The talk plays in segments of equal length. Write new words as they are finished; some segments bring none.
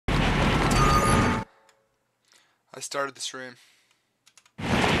I started the stream.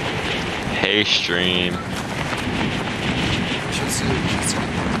 Hey, stream.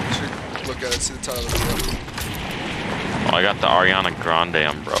 Should look at it, see the title of the video. Oh, I got the Ariana Grande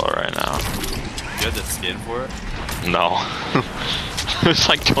umbrella right now. You have the skin for it? No. It's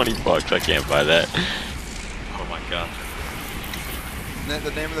like 20 bucks, I can't buy that. Oh my god.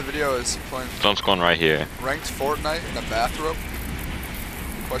 The name of the video is playing Someone's going right here. ranked Fortnite in a bathrobe?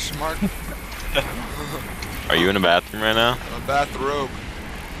 Question mark? Are you in the bathroom right now? A bathrobe.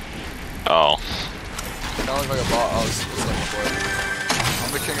 Oh. Kind of look like a bot. I was like, boy.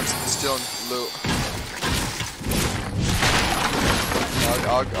 I'm the king of stealing loot.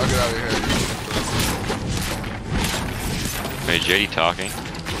 I'll get out of here. Wait, JD talking?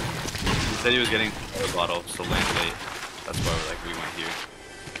 He said he was getting a bottle, so land late. That's why we went here.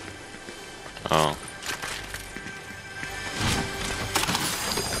 Oh.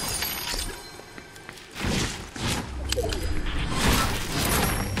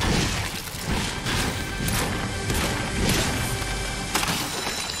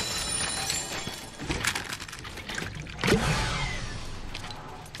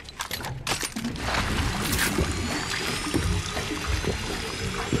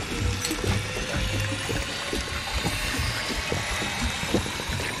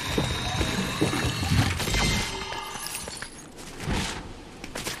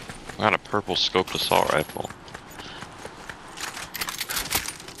 I got a purple scoped assault rifle.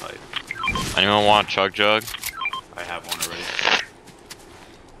 Anyone want a chug jug? I have one already.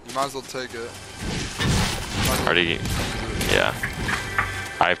 You might as well take it. Already. Yeah.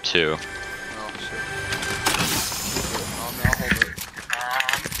 I have two. Oh shit. I'll hold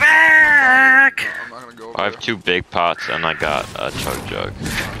it. Back! I'm not gonna go over I have two big pots and I got a chug jug.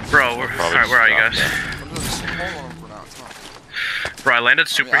 Bro, alright, where are you guys? I'm just hold on for now. It's not. Bro, I landed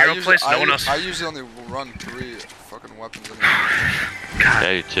superhero place, no one else. I usually only run 3 fucking weapons anyway. God,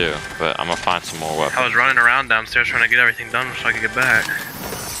 Yeah, you too, but I'm gonna find some more weapons. I was running around downstairs trying to get everything done so I could get back.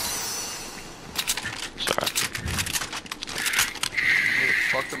 Sorry. Where the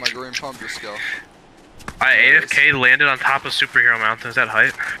fuck did my green pump just go? I AFK landed on top of superhero mountain. Is that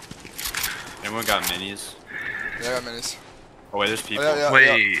height? Anyone got minis? Yeah, I got minis. Oh wait, there's people. Oh, yeah,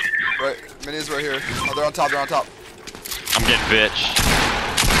 Wait. yeah. Right, minis right here. Oh, they're on top, they're on top. I'm getting bitched.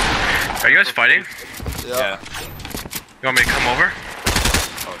 Are you guys fighting? Yeah. You want me to come over?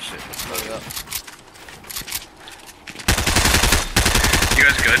 Oh shit. Oh, yeah. You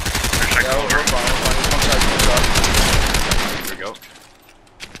guys good? Or should I Yeah, come we're over? fine, we're fine. Just one side. Here we go.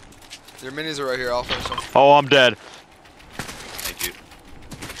 Your minis are right here, I'll finish them. Oh, I'm dead. Thank you.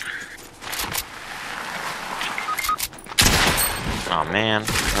 Oh man,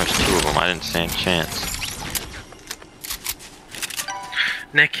 there's two of them. I didn't stand a chance.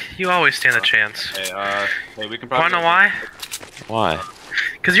 Nick, you always stand a chance. Hey, we can probably. Wanna know why? Why?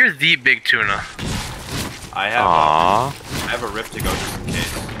 Cause you're the big tuna. I have. Aww. I have a rift to go just in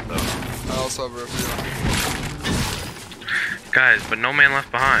case. So. I also have a review. Guys, but no man left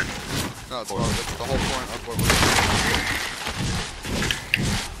behind. No, it's fine. That's the whole point of what we're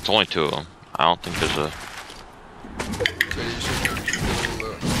doing. It's only two of them. I don't think there's a. Okay, you should get a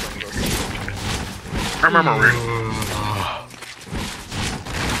little loot.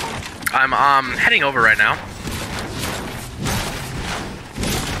 I'm heading over right now.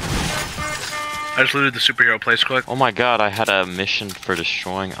 I just looted the superhero place quick. Oh my god, I had a mission for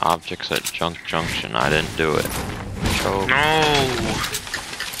destroying objects at Junk Junction. I didn't do it. Choke. No.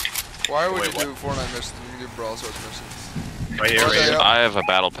 Why would Wait, you do Fortnite missions? You can do Brawl Stars missions. Right here, Oh, right here. yeah. I have a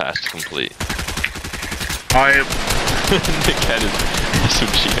battle pass to complete. I Nick had his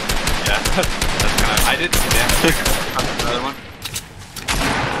SMG. Yeah. That's kind of. I did stand. Another one.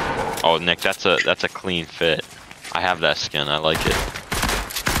 Oh, Nick, that's a clean fit. I have that skin. I like it.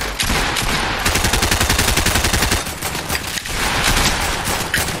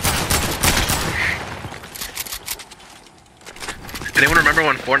 Anyone remember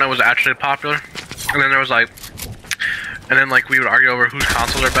when Fortnite was actually popular? And then there was like, and then like we would argue over whose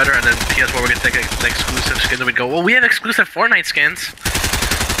consoles are better, and then PS4 would get like exclusive skins, and we'd go, well, we have exclusive Fortnite skins.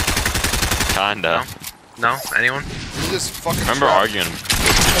 Kinda. No? Anyone? You just fucking Remember trapped. arguing Hit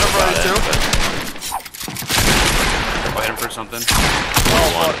him right too? Hit him for something. Oh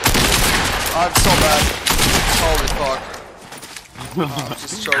fuck. I'm so bad. Holy fuck. Oh,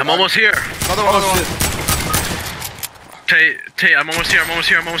 just choking. I'm almost here. Another one, another one. Tay, I'm almost here, I'm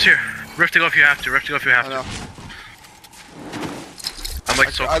almost here. Rift to go if you have to, rift to go if you have I to. know. I'm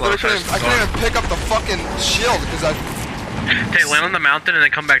like so I close. couldn't even pick up the fucking shield because I. Tay, land on the mountain and then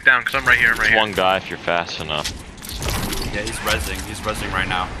come back down, because I'm right here, There's one guy if you're fast enough. Yeah, he's rezzing. He's rezzing right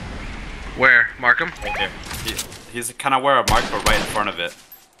now. Where? Mark him? Right there. He's kind of where a mark, but right in front of it.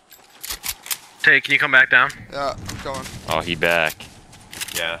 Tay, can you come back down? Yeah, I'm coming. Oh, he back.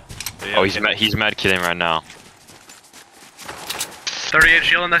 Yeah. Oh, he's med killing right now. 38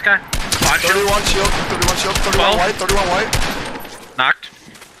 shield on that guy. 5 shield. 31 shield, 31 shield, 31 white, 31 white. Knocked.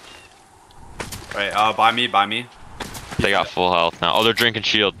 Right, by me. They got full health now. Oh, they're drinking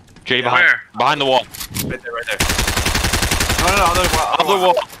shield. JD Where? behind the wall. Right there. No, other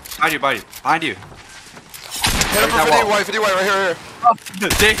wall. Behind you. Hit him for 50 white, right here.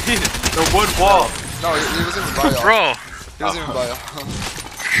 The wood wall. No, he wasn't even by y'all. Bro, He wasn't even by y'all.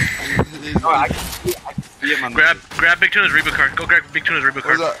 No, I can see him on grab Big Tuna's reboot card. Go grab Big Tuna's reboot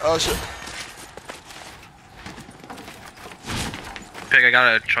card. Where's that? Oh shit. Pig, I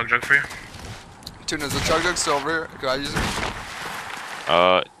got a chug jug for you. Tuna's the chug jug still over here. Can I use it?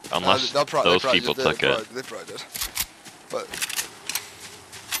 Unless They'll those people took it. They probably did. But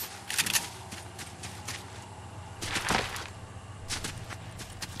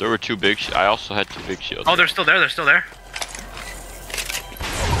There were 2 big. I also had 2 big shields. Oh, they're still there. They're still there.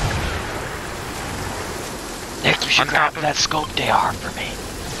 Nick, you should grab that scope DR for me.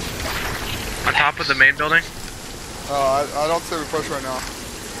 On top of the main building. I don't think we push right now.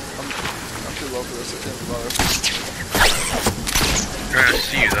 I'm too low for this. I can't be bothered. They're gonna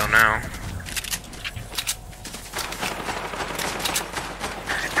see you though now.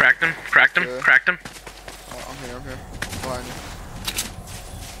 Cracked him. Yeah. Cracked him. Oh, I'm here. Behind you.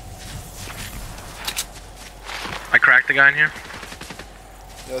 I cracked the guy in here.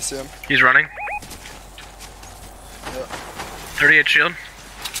 Yeah, I see him. He's running. Yeah. 38 shield.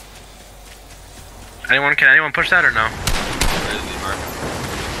 Can anyone push that or no?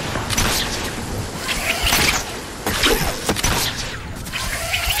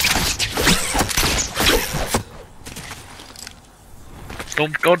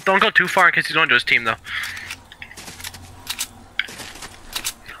 Don't go too far in case he's going to his team though.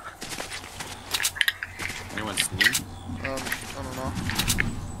 Anyone sneeze? I don't know.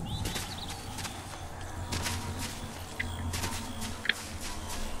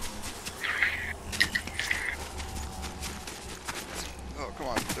 Oh, come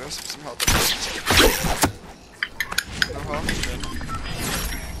on. There's some health up there. No health? Okay.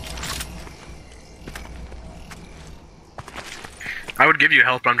 I would give you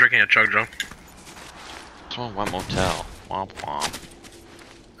help, but I'm drinking a chug jug. Someone went motel. Womp womp.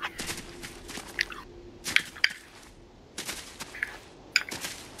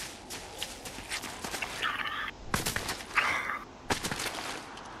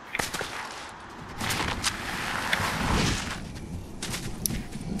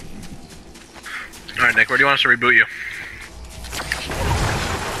 Alright, Nick, where do you want us to reboot you?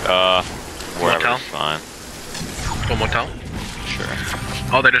 Wherever's Motel? fine. To a motel? Sure.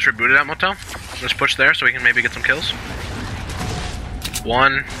 Oh, they just rebooted that motel? Let's push there so we can maybe get some kills.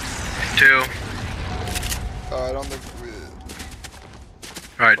 1, 2. I don't think we...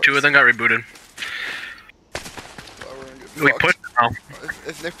 Alright, 2 of them got rebooted. we're gonna get We fucked. pushed now.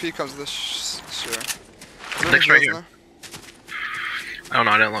 If Nick P comes to this, sure. Is there Nick's any right kills in here. there? I don't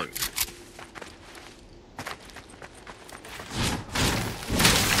know, I didn't look.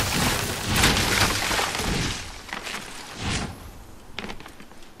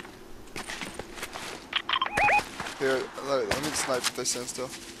 Here, let me snipe if they stand still.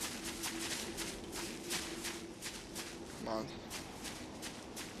 Come on.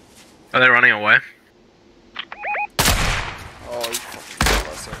 Are they running away? Oh, you fucking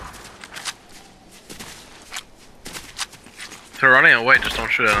last second. If they're running away, just don't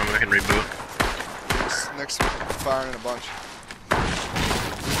shoot at them, we can reboot. Nick's firing in a bunch.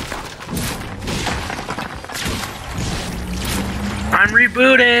 I'm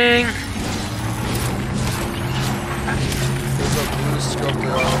rebooting! There's a blue scope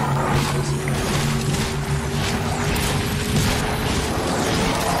there.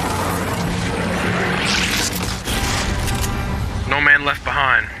 No man left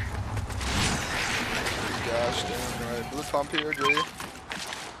behind. Gosh damn, right. Blue pump here, do you?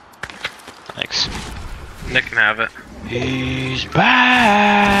 Thanks. Nick can have it. He's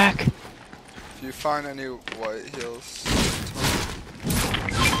back! If you find any white heals,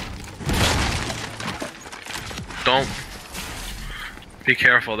 Don't. Be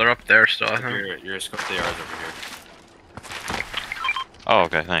careful, they're up there still, I think. Your scope DR's over here. Oh,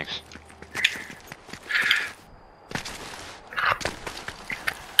 okay, thanks.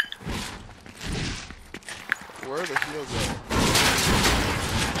 where are the heals at?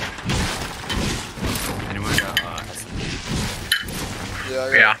 Anyone got SMG? Yeah, I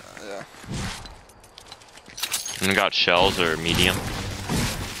Yeah. Yeah. And got shells or medium?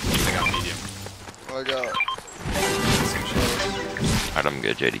 I got medium. Well, I got Alright, I'm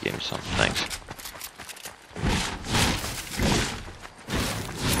good. JD gave me some. Thanks.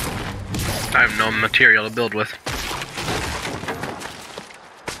 I have no material to build with.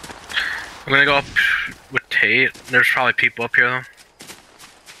 I'm gonna go up with Tate. There's probably people up here though.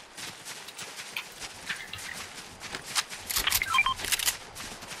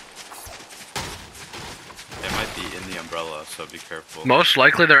 They might be in the umbrella, so be careful. Most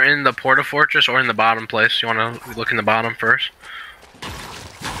likely they're in the Porta Fortress or in the bottom place. You wanna look in the bottom first?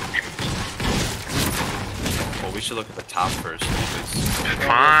 Well, we should look at the top first. Because...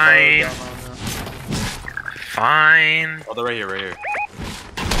 Fine. Fine. Oh, they're right here, right here.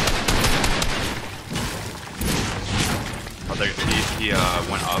 Oh, he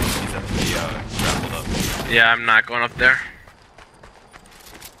went up. He grappled up. Yeah, I'm not going up there.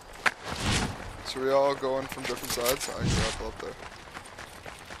 Should we all go in from different sides? I can grapple up there.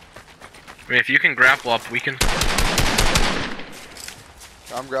 I mean, if you can grapple up, we can.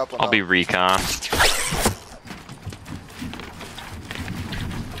 I'm grappling I'll up. be recon.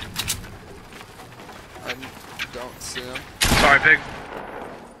 I don't see him. Sorry, pig.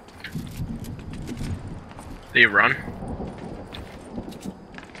 Did he run?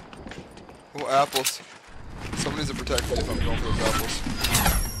 Oh, apples. Somebody needs to protect me if I'm going for those apples.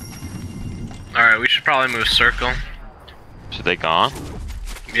 Alright, we should probably move circle. So they gone?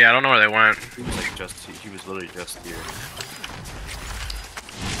 Yeah, I don't know where they went. He was like he was literally just here.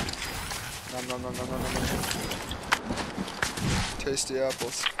 Nom nom nom nom nom nom nom. Tasty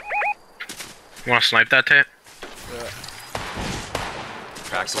apples. You wanna snipe that, Tate? Yeah.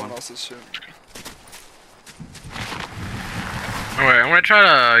 Cracked Someone one. else is shooting. Alright, I'm gonna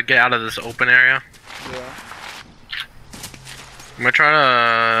try to get out of this open area. Yeah. I'm gonna try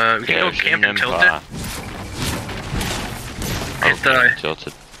to. We can go camp and tilt it. Hit the.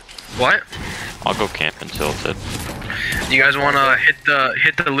 Tilted. What? I'll go camp and tilted. You guys wanna hit the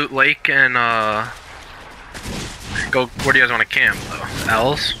loot lake and go? Where do you guys wanna camp though?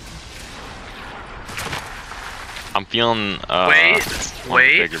 L's? I'm feeling Wait, on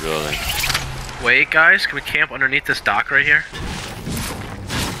wait. a bigger building. Wait, guys, can we camp underneath this dock right here?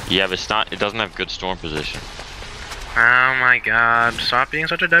 Yeah, but it's not. It doesn't have good storm position. Oh my god, stop being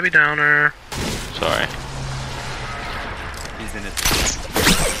such a Debbie Downer. Sorry. He's in it.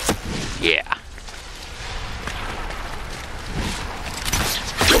 Yeah.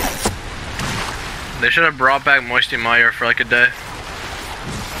 They should have brought back Moisty Meyer for like a day.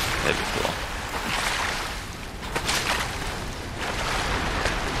 That'd be cool.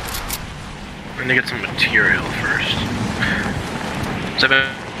 I need to get some material first. Has it been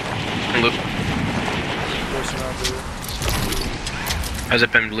loot? Person out there. Has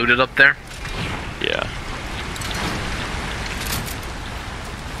it been looted up there? Yeah.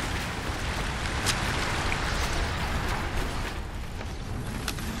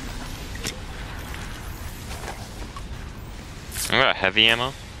 I got heavy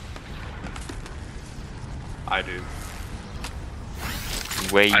ammo. I do.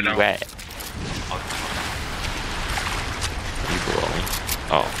 Where you I know. at? You below me.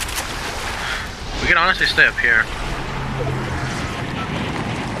 Oh. We can honestly stay up here.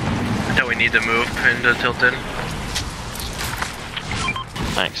 Until we need to move into Tilted.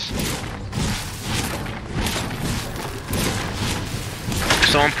 Thanks. If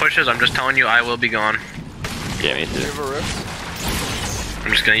someone pushes, I'm just telling you I will be gone. Yeah, me Do you too. have a rift?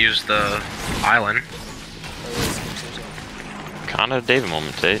 I'm just gonna use the island. Oh, yeah, some. Kinda a David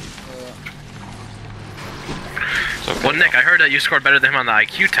moment, Tate. It's okay. Well, Nick, I heard that you scored better than him on the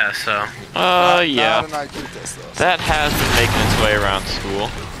IQ test, so. Yeah. Not an IQ test though. That has been making its way around school.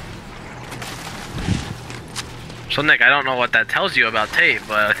 So, Nick, I don't know what that tells you about Tate,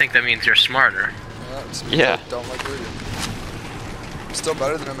 but I think that means you're smarter. Yeah, just means Yeah. I don't like reading. I'm still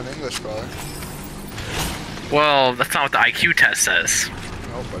better than him in English, probably. Well, that's not what the IQ test says.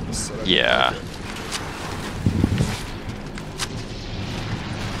 Nope, I just said I didn't Yeah. like it.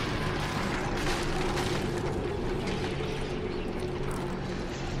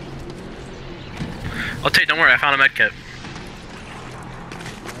 Oh, Tate, don't worry, I found a med kit.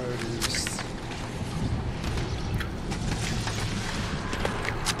 I already used.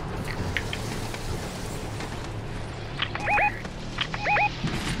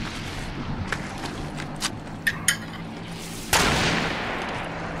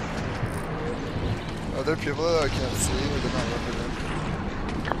 Are there people that I can't see or they're not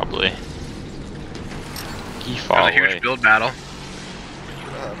represented? Probably. He There's far a huge away. build battle.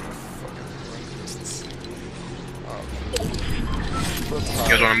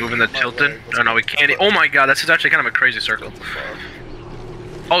 You guys want to move in the Tilted? Oh, no, we can't. Oh my god, this is actually kind of a crazy circle.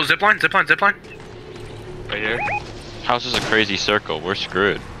 Oh, zipline, zipline, zipline. Right here. How's this a crazy circle? We're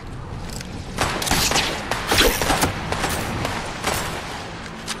screwed.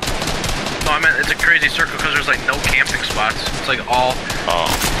 No, I meant it's a crazy circle because there's like no camping spots. It's like all. Oh.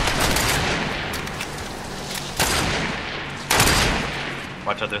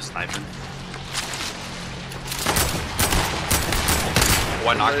 Watch out, they're sniping. Oh,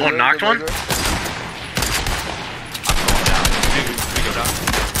 I knocked one. Knocked one? I'm going down. We go down.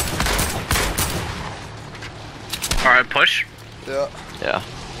 Alright, push. Yeah. Yeah.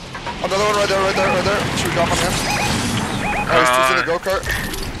 Another one right there, right there, right there. Should we drop on him? Oh, he's in the go-kart.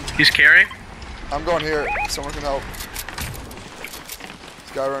 He's carrying. I'm going here. Someone can help.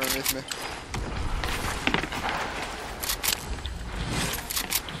 This guy right underneath me.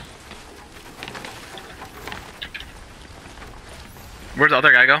 Where'd the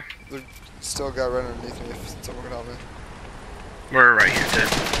other guy go? There's still a guy right underneath me. If someone can help me. We're right here, dude.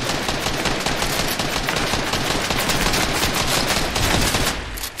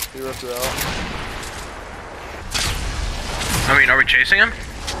 He ripped it out. I mean, are we chasing him? Good.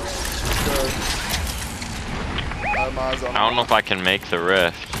 I have my eyes on him. I don't know if I can make the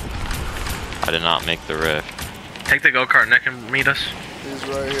rift. I did not make the rift. Take the go-kart, Nick, and meet us. He's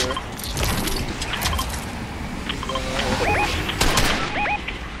right here.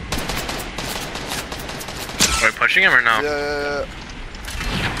 Are we pushing him or no? Yeah.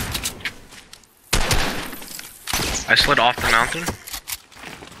 I slid off the mountain.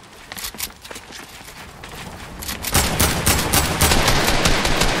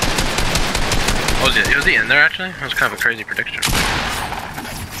 Oh, was he in there actually? That was kind of a crazy prediction.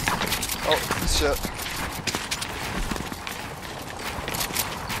 Oh, shit.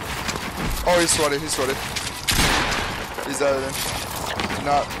 Oh, he's sweaty, he's sweaty. He's out of there.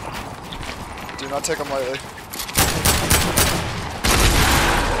 Do not take him lightly.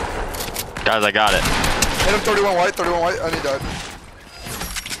 Guys, I got it. Hit him, 31 white, and he died.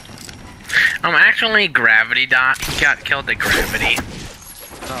 I'm actually gravity dot. He got killed at gravity.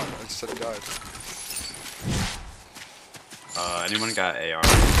 No, I just said he died. Anyone got AR?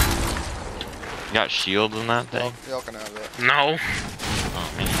 You got shields in that thing? Y'all can have that. No.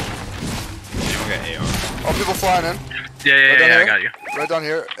 Oh, man. Anyone got AR? Oh, people flying in. Yeah, I got you. Right down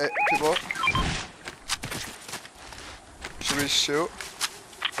here. Hey, people. Should we shoot?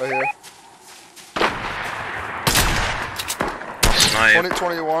 Right here. Snipe.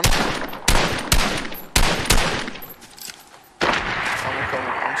 2021. I'm coming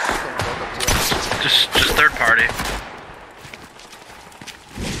back up to them. Just third party.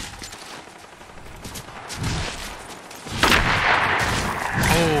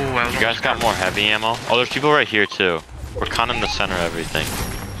 Oh, You guys got more heavy ammo? Oh, there's people right here too. We're kind of in the center of everything.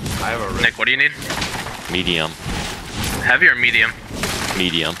 I have a rift. Nick, what do you need? Medium. Heavy or medium?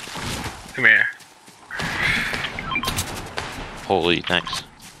 Medium. Come here. Holy, thanks.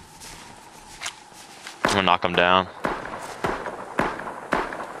 I'm gonna knock him down.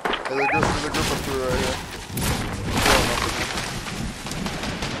 There's a group of three right here.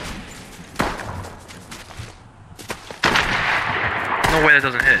 No way that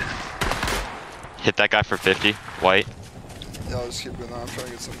doesn't hit. Hit that guy for 50. White. Yeah, I'll just keep doing that. I'm trying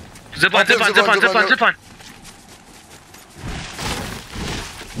to get some. Zipline.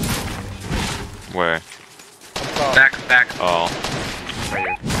 Where? Oh. Back. Oh. Right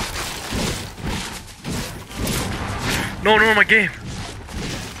here. No, my game.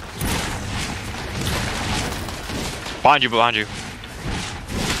 Behind you.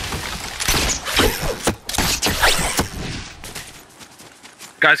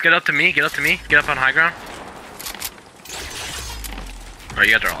 Guys, get up to me. Get up on high ground. Oh,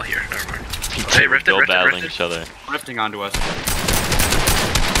 you guys are all here. Never mind. Hey, rifted. battling each other. Rifting onto us.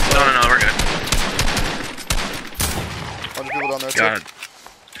 No, we're good. Bunch of people down there God. too.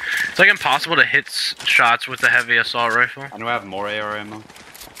 It's like impossible to hit shots with the heavy assault rifle. I know I have more AR ammo.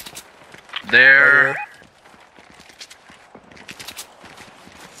 There.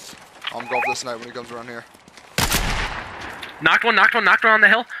 I'm going for this night when he comes around here. Knocked one on the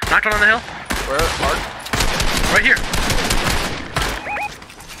hill. Where? Mark? Right here.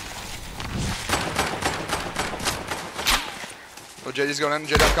 Oh, JD's going in.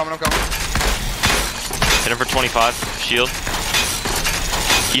 JD, I'm coming. Hit him for 25. Shield.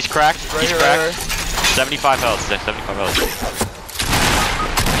 He's cracked. Right He's here, cracked. right here. 75 health. 75 health.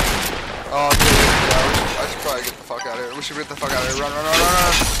 Oh, dude. Yeah, I should probably get the fuck out of here. We should get the fuck out of here. Run.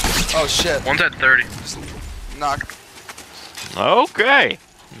 Oh, shit. One's at 30. Just knock. Okay.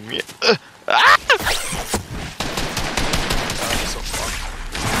 Yeah. Ah! I'm so fucked.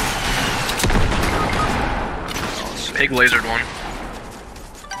 Oh, shit. Pig lasered one.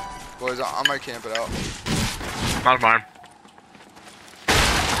 Boys, I might camp it out. That was mine.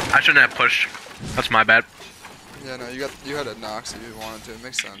 I shouldn't have pushed. That's my bad. Yeah, no, you had a Nox if you wanted to. It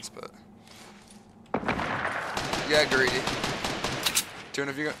makes sense, but you got greedy. Tune,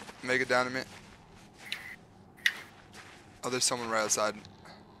 if you can make it down to me. Oh, there's someone right outside.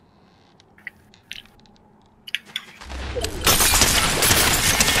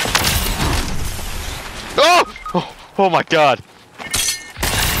 Oh! Oh my god.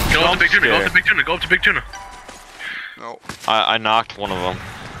 Go up to big tuna. Go up to big tuna. Go up to big tuna. No. I knocked one of them.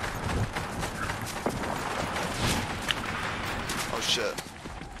 Oh shit.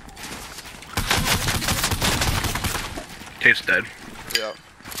 Tate's dead. Yeah.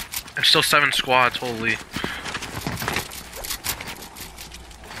 There's still 7 squads. Holy.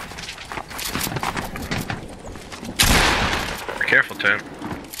 Be careful, Tate.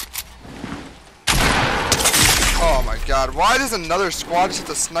 Oh my god, why does another squad just have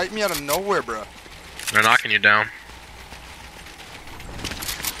to snipe me out of nowhere, bro? They're knocking you down.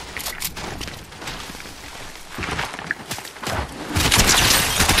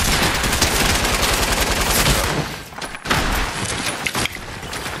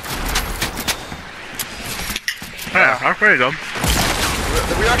 Yeah, that's pretty good.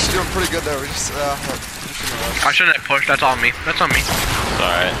 We're actually doing pretty good there. We just, I shouldn't have pushed. That's on me. That's on me. It's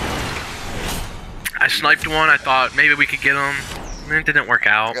alright. I sniped one. I thought maybe we could get him. It didn't work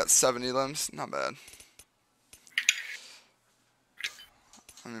I out. got 70 limbs. Not bad.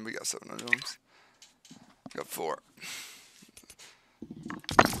 I mean, we got 700 limbs. Got 4.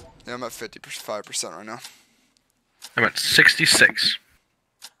 Yeah, I'm at 55% right now. I'm at 66.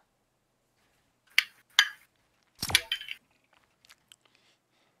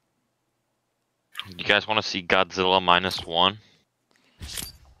 You guys want to see Godzilla -1?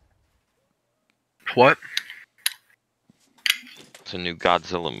 What? It's a new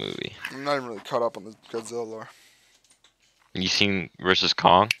Godzilla movie. I'm not even really caught up on the Godzilla lore. You seen versus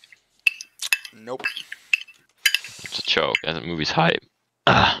Kong? Nope. It's a joke. And the movie's hype.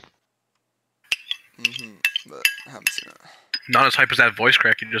 Ugh. But I haven't seen it. Not as hype as that voice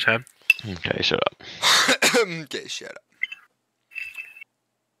crack you just had. Okay, shut up. Okay, shut up.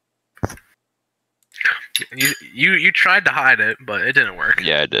 You tried to hide it, but it didn't work.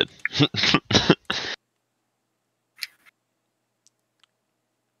 Yeah, I did.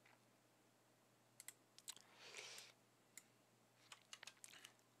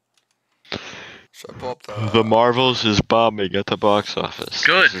 Should I pull up The Marvels is bombing at the box office.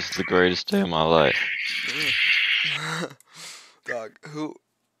 Good. This is the greatest day of my life. Dog, who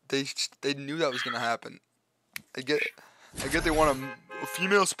they knew that was gonna happen. I get they want a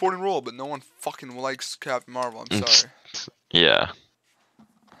female supporting role, but no one fucking likes Captain Marvel. I'm sorry. Yeah.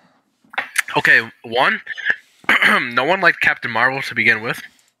 Okay, 1, no one liked Captain Marvel to begin with.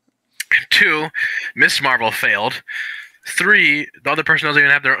 2, Miss Marvel failed. 3, the other person doesn't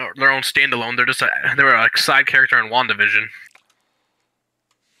even have their own standalone. They're a side character in WandaVision.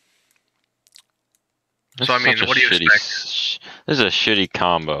 So I mean, what do you expect? This is a shitty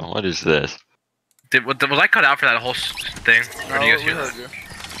combo. What is this? Was I cut out for that whole thing? Or do you guys we hear heard that? you.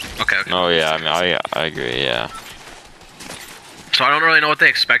 Okay, okay. Oh yeah, I mean, I agree. Yeah. So I don't really know what they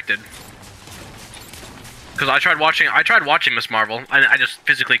expected. Because I tried watching Miss Marvel, and I just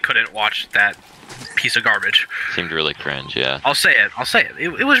physically couldn't watch that piece of garbage. Seemed really cringe. Yeah. I'll say it.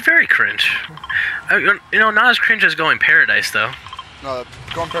 It was very cringe. You know, not as cringe as Going Paradise though. No,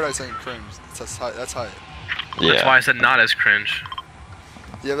 Going Paradise ain't cringe. That's high. That's high. Yeah. That's why I said not as cringe.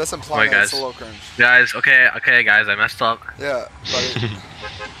 Yeah, that's implying that it's a low cringe. Guys, okay, guys, I messed up. Yeah,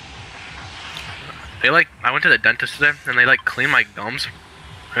 but I went to the dentist today, and they cleaned my gums.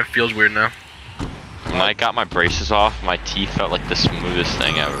 It feels weird now. When I got my braces off, my teeth felt like the smoothest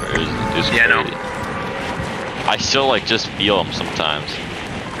thing ever. It was Yeah, crazy. no. I still just feel them sometimes.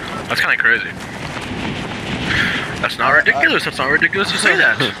 That's kind of crazy. That's not ridiculous. That's not ridiculous to say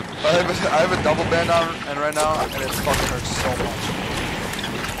that. I have a double band on, and right now, and it fucking hurts so much.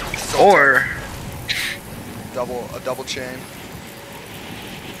 So Or a double chain.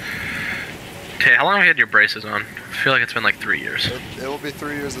 okay, how long have you had your braces on? I feel like it's been like 3 years. It will be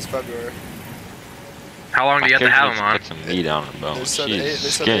 3 years this February. How long do you have to have them on? Put some meat on them, bone. They said,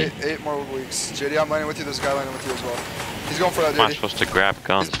 Jesus, eight more weeks. JD, I'm landing with you. There's a guy landing with you as well. He's going for that, I'm not JD. supposed to grab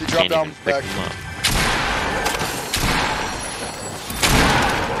guns. He You dropped can't even down pick back. them up.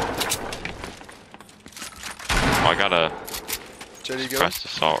 Oh, I got a JD, go. suppressed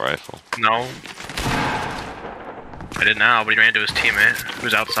assault rifle. No. I did now, but he ran into his teammate who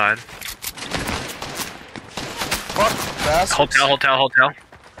was outside. Fuck, bastards. Hotel.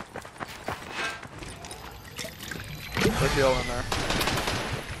 Quick heal in there.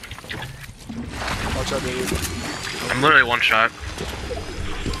 Watch shot, dude. I'm literally one shot.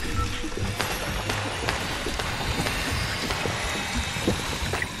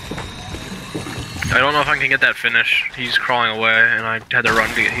 I don't know if I can get that finish. He's crawling away, and I had to run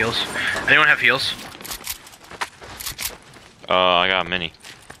to get heals. Anyone have heals? I got a mini.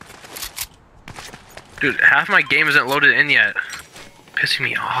 Dude, half my game isn't loaded in yet. Pissing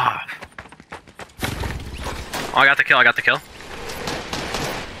me off. Oh, I got the kill, I got the kill.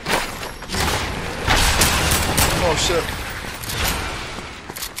 Oh shit.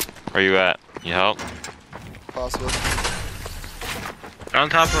 Where you at? You help? Possibly. On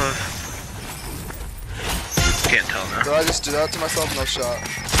top of... Can't tell now. Did I just do that to myself? No shot.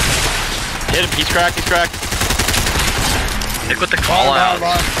 Hit him, he's cracked, he's cracked. Nick with the call out.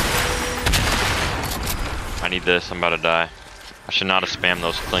 I need this, I'm about to die. I should not have spammed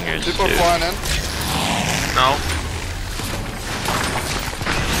those clingers, People are dude. flying in. No.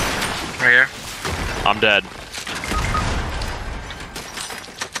 Right here. I'm dead.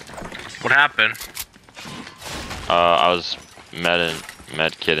 What happened? I was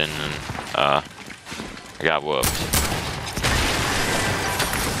med kidding and I got whooped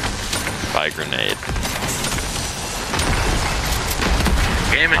by a grenade.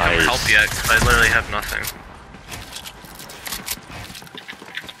 Game ain't come help yet, because I literally have nothing.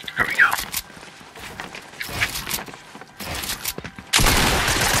 There we go.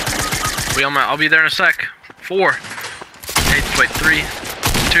 I'll be there in a sec. 4. 8, wait, 3,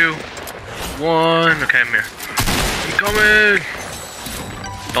 2, 1. Okay, I'm here. I'm coming.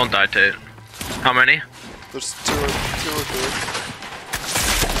 Don't die, Tate. How many? There's two or three.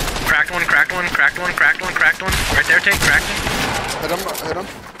 Cracked one, cracked one, cracked one, cracked one, cracked one. Right there, Tate, cracked him. Hit him, hit him.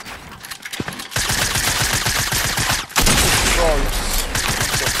 Oh,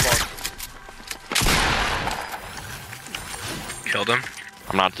 so fucked. Killed him.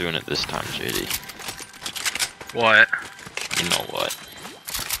 I'm not doing it this time, JD. What? You know what?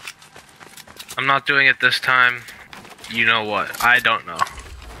 I'm not doing it this time. You know what? I don't know.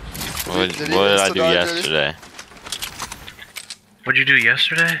 What Did did I do JD? yesterday? What'd you do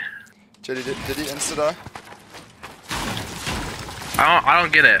yesterday? JD, did he insta-die? I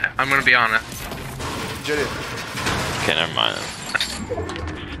don't get it. I'm gonna be honest. JD, Okay, never mind.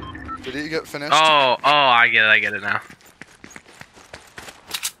 did he get finished? Oh, I get it now.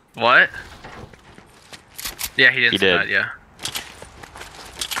 What? Yeah, he didn't He say did. that, yeah.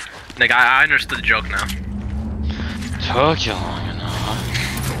 Nick, I understood the joke now. Took you long enough.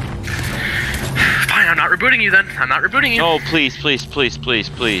 Fine, I'm not rebooting you then. I'm not rebooting you. No, please, please, please, please,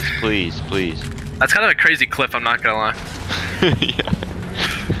 please, please, please. That's kind of a crazy clip, I'm not gonna lie. Yeah.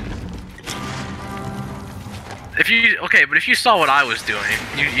 If you saw what I was doing,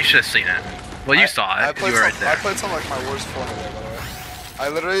 you should have seen it. Well, you saw it, 'cause you were right I there. played some like my worst Fortnite, by the way. I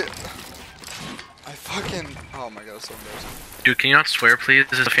literally... I fucking... Oh my god, it's so embarrassing. Dude, can you not swear, please?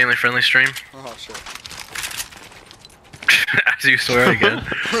 This is a family-friendly stream. Oh shit. As you swear again.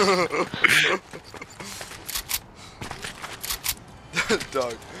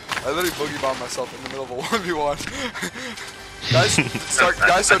 Dog. I literally boogie bombed myself in the middle of a 1v1.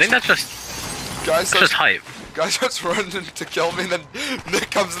 guys I think that's just hype. Guy starts running to kill me, and then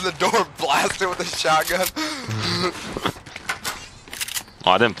Nick comes in the door and blasts it with a shotgun.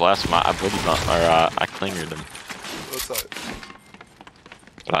 Oh, I didn't blast him. I boogie bumped, or I clingered him, What's that?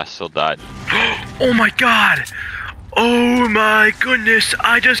 but I still died. Oh my god! Oh my goodness!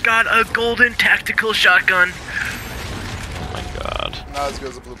 I just got a golden tactical shotgun. Oh my god. Not as good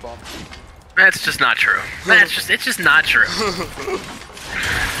as a blue bomb. That's just not true. It's just not true.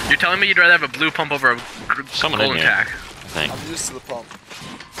 You're telling me you'd rather have a blue pump over a Someone golden in here, tack? I think. I'm used to the pump.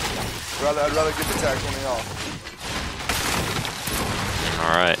 I'd rather get the tack on the off.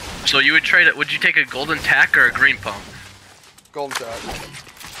 All right. So you would trade it? Would you take a golden tack or a green pump? Golden tack.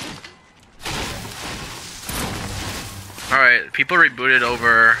 All right, people rebooted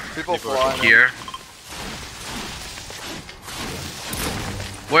over People flying in. here.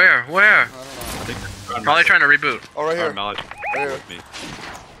 Where? I don't know. Probably trying to reboot. Oh, right here. Knowledge. Right here. Me.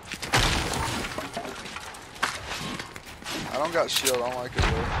 I don't got shield. I don't like it,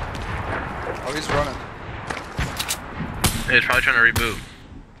 dude. Oh, he's running. He's probably trying to reboot.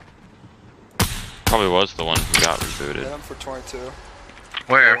 Probably was the one who got Hit rebooted. him for 22.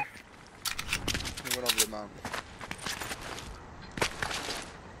 Where? He went over the mountain.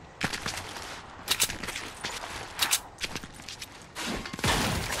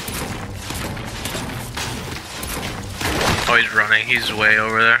 Oh, he's running. He's way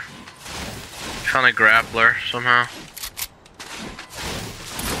over there. Found a grappler somehow.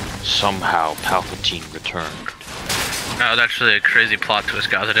 Somehow Palpatine returned. That was actually a crazy plot twist,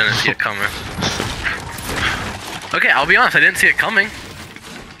 guys. I didn't see it coming. Okay, I'll be honest. I didn't see it coming.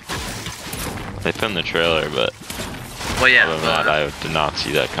 They filmed the trailer, but Well, yeah. other than that, I did not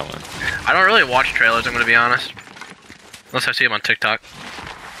see that coming. I don't really watch trailers. I'm gonna be honest. Unless I see them on TikTok.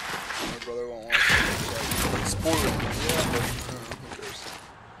 My brother won't watch it. Like, spoiler. Yeah, but who cares?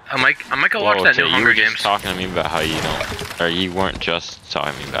 I might go watch that new you Hunger were Games. just talking to me about how you don't, or you weren't just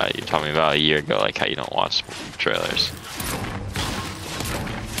talking to me about it. You told me about a year ago, like how you don't watch trailers.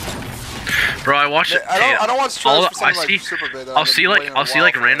 Bro, I watched it. I don't watch trailers for I something see, like super big. that I'll I've see been like waiting a I'll see while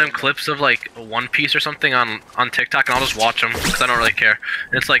like for. random clips of like One Piece or something on TikTok, and I'll just watch them because I don't really care.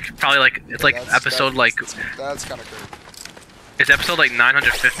 And it's like probably like it's like episode like That's kind of crazy. it's episode like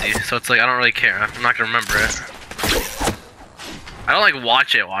 950, so it's like I don't really care. I'm not gonna remember it. I don't like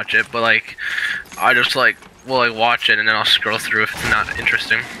watch it, but like I just like will like watch it and then I'll scroll through if it's not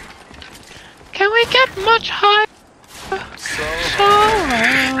interesting. Can we get much higher? So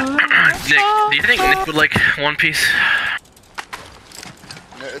Nick, do you think Nick would like One Piece?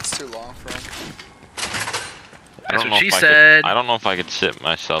 it's too long for him. That's what she said. I don't know if I could sit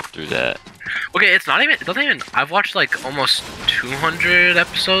myself through that. Okay, it doesn't even. I've watched like almost 200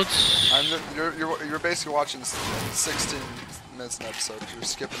 episodes. You're basically watching 16 minutes an episode. You're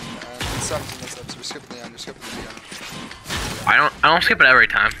skipping 17 minutes an episode. You're skipping the end. You're skipping the beginning. I don't skip it every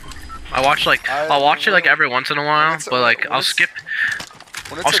time. I'll watch it like every once in a while, but like I'll skip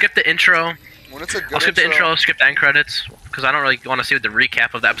the intro. When it's a good I'll skip the intro, skip the end credits, because I don't really want to see the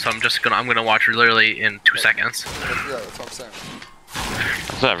recap of the episode. I'm gonna watch literally in 2 seconds. Yeah, that's what I'm saying.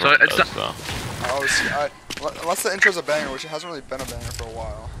 That's what everyone it's does, not- though. Unless the intro's a banger, which it hasn't really been a banger for a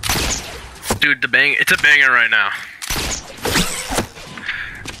while. Dude, it's a banger right now.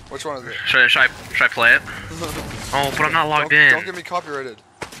 Which one is it? Should I play it? Oh, but I'm not logged in. Don't get me copyrighted.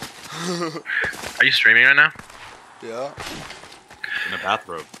 Are you streaming right now? Yeah. In a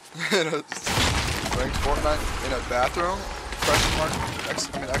bathrobe. Ranked Fortnite in a bathroom? Question mark?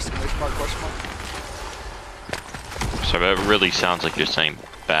 Exclamation mark? Question mark? So that really sounds like you're saying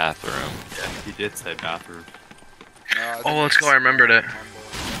bathroom. Yeah, he did say bathroom. No, I think Oh, let's go. I it's- remembered it.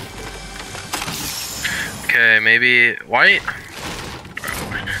 Okay, maybe why?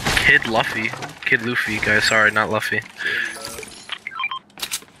 Kid Luffy, guys. Sorry, not Luffy.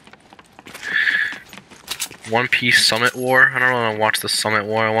 One Piece Summit War. I don't want to watch the Summit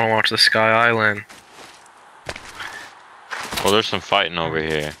War. I want to watch the Sky Island. Well, there's some fighting over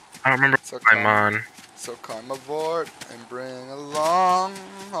here. I don't remember So what I'm on. So climb aboard and bring along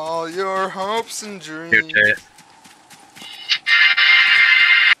all your hopes and dreams. Here, Jay.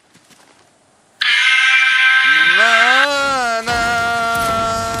 Na, na.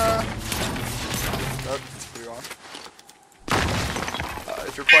 That's pretty on.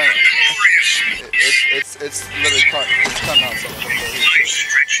 If you're playing, it's literally cut. It's cutting out something.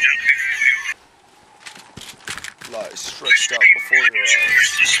 Lies stretched out before your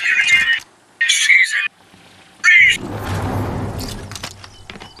eyes.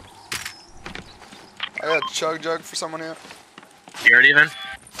 I got a chug jug for someone here. You heard even? No,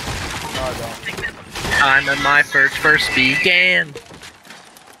 I don't. Time when my first began.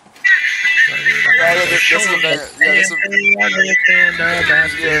 Yeah, this is a banger. Yeah, this is a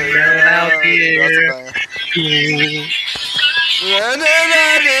that's a banger.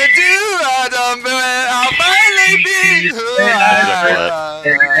 I'll finally be who I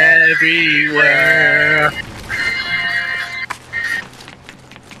am. Everywhere.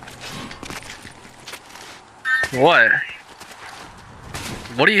 What?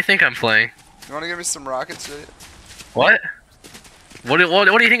 What do you think I'm playing? You wanna give me some rockets, Jay? What? What do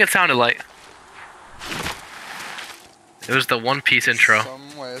you think it sounded like? It was the One Piece intro.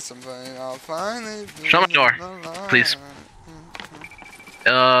 Some way, something, I'll finally be Shut my door, alive. please.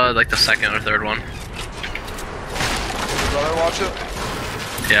 Like the second or third one. Brother, watch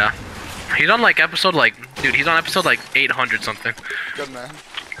it. Yeah. He's on like episode dude, he's on episode 800 something. Good man.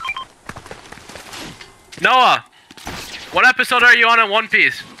 Noah! What episode are you on in One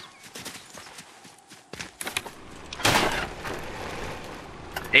Piece?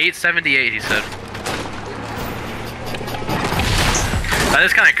 $878, he said. That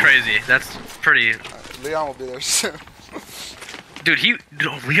is kind of crazy. That's pretty. Leon will be there soon. Dude,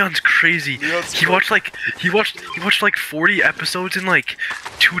 Leon's crazy. Leon's He watched like 40 episodes in like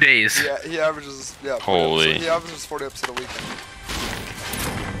 2 days. Yeah, he averages. Yeah. Holy. He averages 40 episodes a weekend.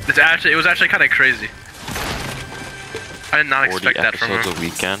 It was actually kind of crazy. I did not 40 expect that from episodes him. a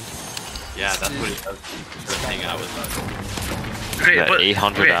weekend. Yeah, that's what he does. He's just hanging out with us. Okay, Is that but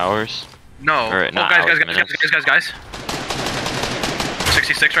 800 okay, hours? No. Or Oh, not guys, hours, guys, minutes. guys.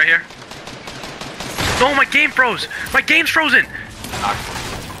 66 right here. No, my game froze. My game's frozen.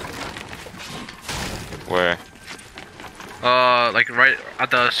 Where? Like right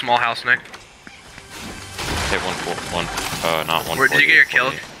at the small house, Nick. Hit not one. Where did you get your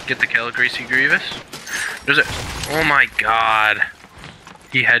kill? Get the kill, Greasy Grievous? There's a. Oh my god.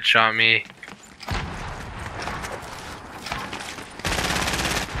 He headshot me.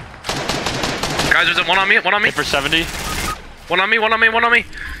 Guys, there's a one on me. One on me. Hit for 70. One on me. One on me. One on me.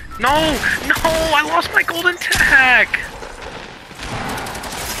 No, no! I lost my golden tag.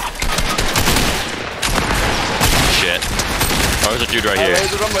 Shit. Oh, there's a dude right here.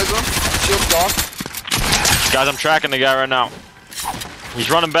 Laser him. Shield's gone. Guys, I'm tracking the guy right now. He's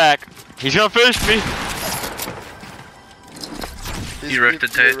running back. He's gonna finish me. He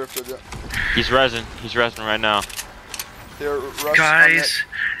rifted Tate. He's resin. He's resin right now. Guys,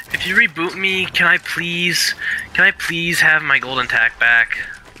 if you reboot me, can I please have my golden tack back?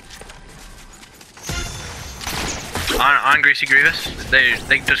 On Greasy Grievous, they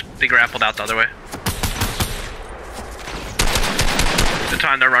grappled out the other way. The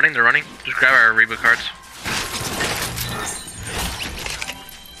time they're running. Just grab our reboot cards.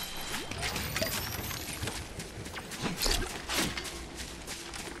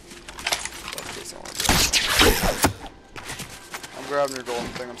 I'm grabbing your golden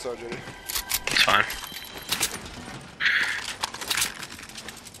thing. I'm sorry, JD. It's fine.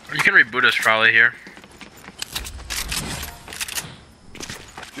 You can reboot us probably here.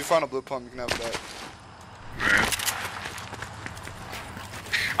 If you find a blue pump, you can have that. Alright.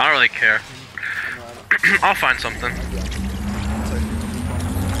 I don't really care. I'll find something.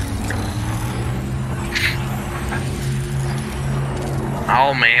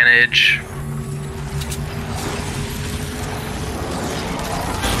 I'll manage.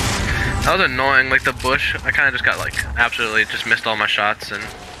 That was annoying, like the bush. I kind of just got like absolutely just missed all my shots, and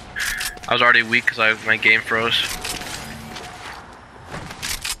I was already weak because my game froze.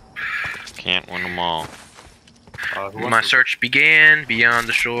 Can't win them all. My search began beyond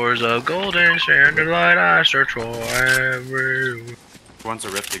the shores of golden standard light. I search for every. Who wants a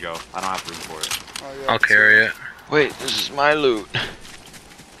rift to go? I don't have room for it. Oh, yeah, I'll carry it. Wait, this is my loot.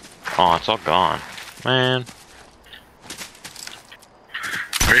 Oh, it's all gone. Man.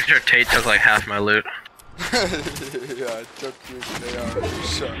 Pretty sure Tate took like half my loot. Yeah, I took your AR.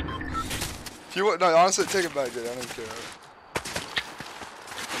 Shut. If you want, no, honestly, take it back, dude. I don't care. I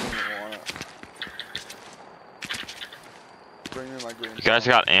don't even want it. Bring me my green. You guys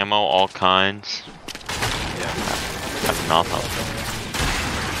got ammo, all kinds. Yeah. Got nothing.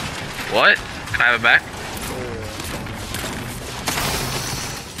 What? Can I have it back?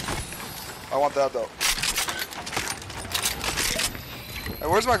 I want that though. Hey,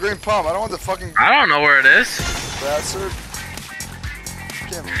 where's my green pump? I don't want the fucking I don't know where it is. bastard. You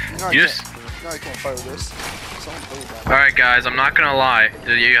can't fight with this. Someone please, man. Alright guys, I'm not gonna lie.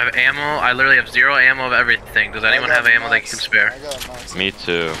 Do you have ammo? I literally have 0 ammo of everything. Does anyone have ammo they can spare? I got a max. Me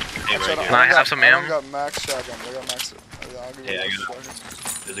too. Hey, right Can I here. have some I ammo? got max shotgun. I got max. I'll give you Yeah, I a got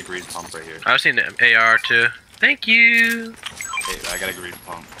shotgun. There's a green pump right here. I just need an AR too. Thank you. Hey, I got a green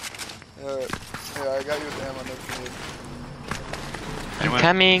pump. Yeah, I got you with ammo, Nick, if you need. I'm Anyone?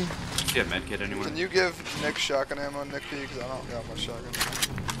 coming. Yeah, medkit, anyone? Can you give Nick shotgun ammo, Nick P? Because I don't got much shotgun.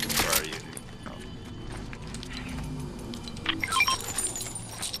 Where are you? Oh.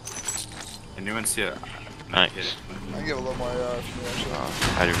 Anyone see a Nice. medkit? I can give a little more AR if you need actually.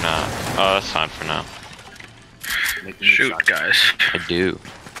 I do not. Oh, that's fine for now. Nick, you need Shoot, shotgun. guys. I do.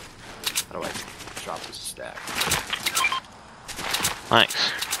 How do I drop this stack?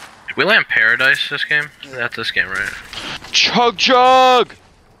 Thanks. Did we land Paradise this game? That's this game, right? Chug chug!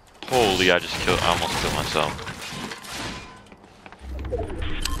 Holy, I almost killed myself.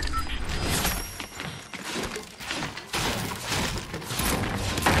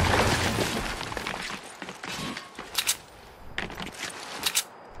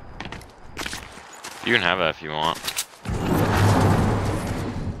 You can have that if you want.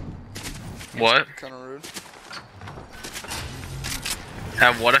 What? Kind of rude.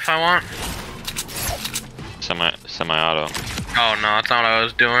 Have what if I want? Semi-auto. Oh no, that's not what I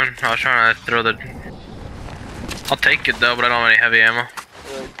was doing. I was trying to throw the... I'll take it though, but I don't have any heavy ammo.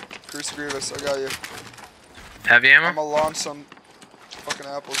 Yeah, Greasy Grievous, I got you. Heavy I'm ammo? gonna launch some fucking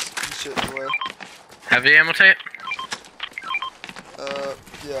apples and shit in the way. Heavy ammo tape?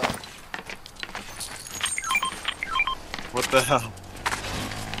 Yeah. What the hell?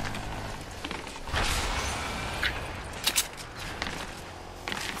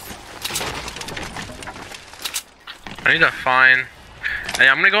 I need to find... Hey,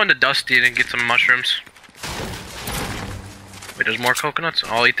 I'm gonna go into Dusty and get some mushrooms. Wait, there's more coconuts?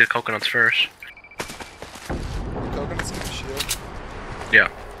 I'll eat the coconuts first. Coconuts and shield. Yeah.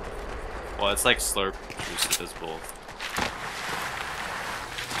 Well, it's like slurp juice that does both.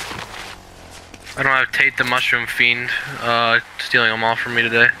 I don't have Tate the Mushroom Fiend stealing them all from me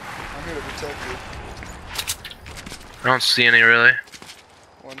today. I'm here to protect you. I don't see any really.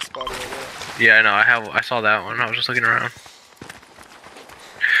 One spot right there. Yeah, I know. I saw that one. I was just looking around.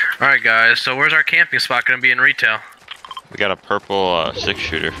 All right, guys. So where's our camping spot gonna be in retail? We got a purple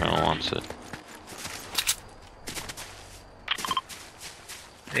 6-shooter if anyone wants it.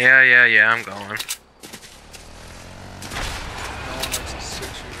 Yeah. I'm going. No one likes a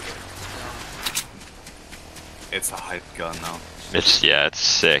 6-shooter. It's a hype gun though. It's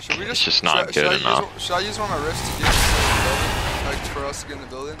sick. It's just not good enough. Should I use one of my rifts to get into the building? Like for us to get in the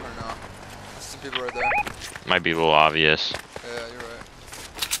building or no? There's some people right there. Might be a little obvious. Yeah, you're right.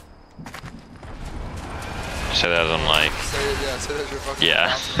 Say that as I'm like. Say that you're fucking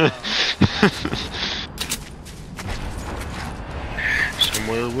Yeah. Some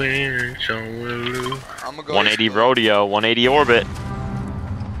will win, some will lose. I'm gonna go 180 rodeo, 180 orbit.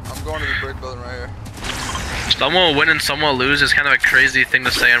 I'm going to the brick building right here. Some will win and some will lose is kind of a crazy thing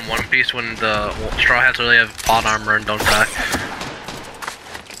to say in One Piece when the Straw Hats really have plot armor and don't die.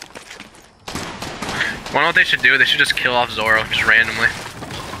 Wanna know what they should do? They should just kill off Zoro, just randomly.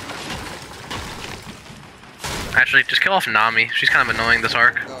 Actually, just kill off Nami. She's kind of annoying this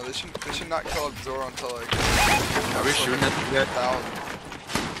arc. No, they should not kill up Zoro until like. Are we shooting at them yet?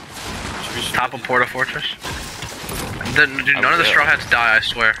 Should we shoot Top at of Porta Fortress. Dude, none of the will. Straw Hats die, I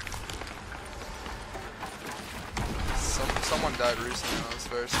swear. Someone died recently. And I was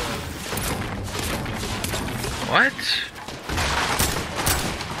very sad. What?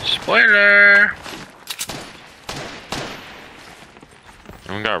 Spoiler!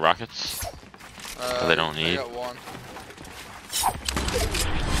 Anyone got rockets? That they don't need. I got one.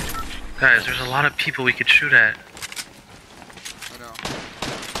 Guys, there's a lot of people we could shoot at. I know.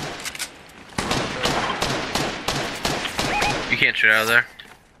 You can't shoot out of there.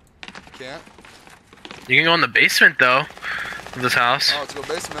 Can't. You can go in the basement though, of this house. Oh, let's go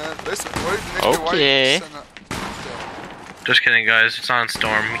basement. Basement. What did Nick Okay. White send that? Just kidding, guys. It's on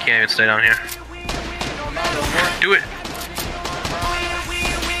Storm. We can't even stay down here. Do it.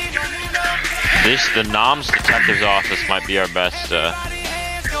 The Nom's detective's office might be our best,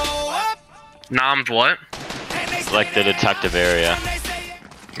 Nommed what? like the detective area.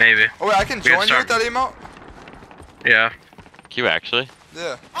 Maybe. Oh wait, I can We can join you with start- that emote? Yeah. Q actually?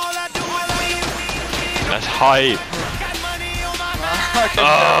 Yeah. That's hype. I can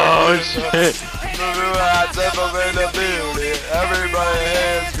Oh never shit. Everybody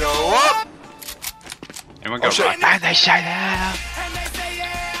hands go up. Anyone Oh got shit. rockets? They say that.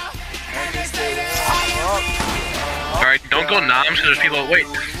 Alright, don't go Noms because there's people. Wait,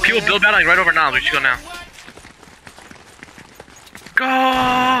 people build battling right over Noms. We should go now.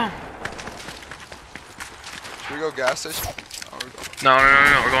 Go! Should we go gas station? Oh, No.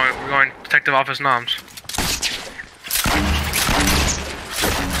 We're going detective office Noms.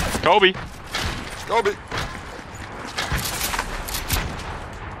 Kobe. Kobe.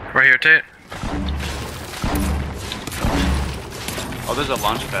 Right here, Tate. Oh, there's a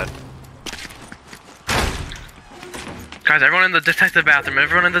launch pad. Guys, everyone in the detective bathroom.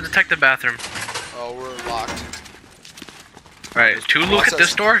 Everyone in the detective bathroom. Oh, we're locked. Alright, two look at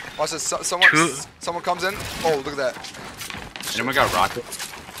this door. Watch this. Two. Someone comes in. Oh, look at that. Anyone got rockets?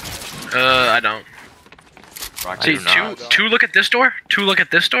 I don't. Rockets. See, do not. two look at this door. Two look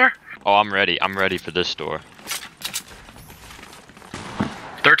at this door. Oh, I'm ready. I'm ready for this door.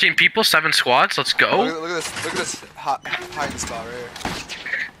 13 people, 7 squads. Let's go. Look at this. Look at this hiding spot right here.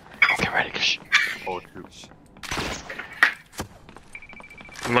 Okay, ready. Oh, two.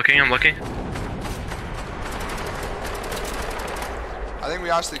 I'm looking. I think we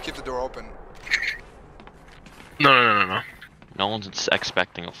actually keep the door open. No. No one's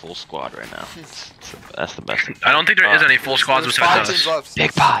expecting a full squad right now. That's the best. I don't think there is any full squads There's besides 5 teams us. left.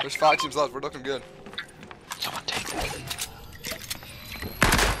 Big pot. There's 5 teams left. We're looking good. Someone take it.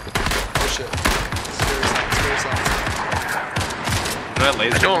 Oh shit. Scary sounds. Did I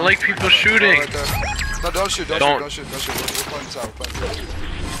laser? I don't like people Oh, shooting. right there. No, don't shoot. Don't Don't. shoot. We're playing this out. We're playing this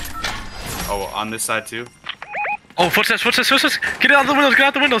out. Oh, on this side too? Oh, footsteps. Get out the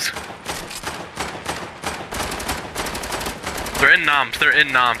windows. They're in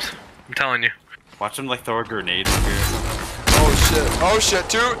noms. I'm telling you. Watch them like throw a grenade in here. Oh shit.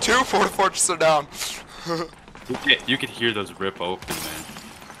 Two Fort Fortress are down. You could hear those rip open, man.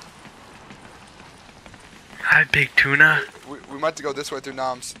 Hi, Big Tuna. We might have to go this way through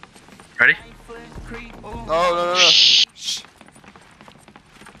Noms. Ready? No. Shh.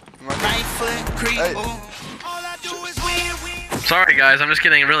 We might- Hey. Sorry guys, I'm just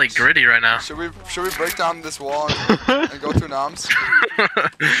getting really gritty right now. Should we break down this wall and go through noms?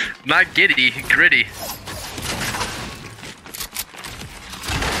 Not giddy, gritty.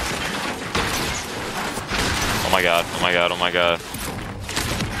 Oh my god, oh my god, oh my god.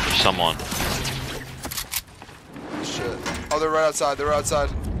 There's someone. Shit. Oh, they're right outside. They're outside.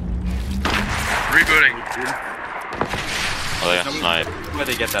 Rebooting. Oh, they got sniped. Why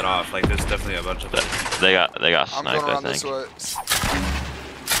they get that off? Like, there's definitely a bunch of them. They got I'm sniped, going around I this think. way.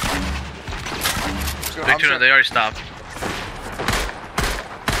 Big tuna, they already stopped.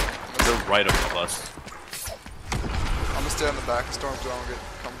 They're right above us. I'm gonna stay on the back. Storm don't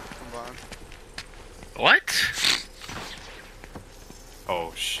come behind. What?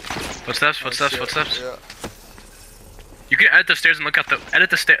 Oh shit. Footsteps, Oh, footsteps, shit. footsteps. Yeah. You can edit the stairs and look out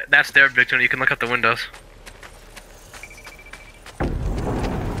that stair, Big Tuna. You can look out the windows.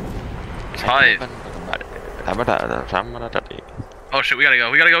 It's high. Oh shit, we gotta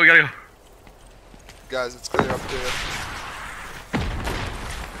go. We gotta go. We gotta go. Guys, it's clear up there.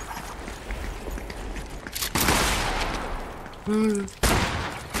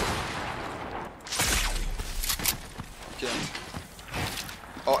 Can't.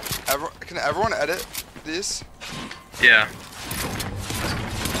 Oh, can everyone edit these? Yeah.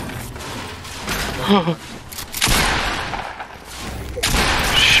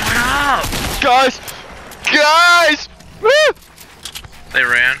 Shut up! Guys! Guys! Woo! They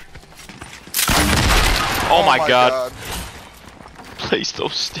ran. Oh my god. Place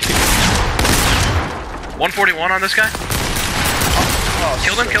those stairs. 141 on this guy. Oh,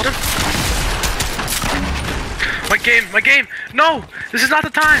 Killed him, shit. killed him. My game. No! This is not the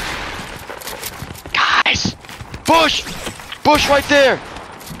time! Guys! Push! Push right there!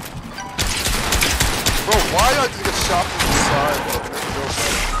 Bro, why do I just get shot from the side?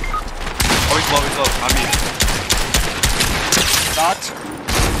 Oh, he's low, I mean, Knocked.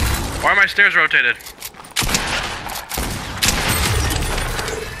 Why are my stairs rotated?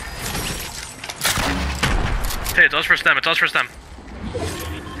 Hey, it's us for STEM, it's us for STEM.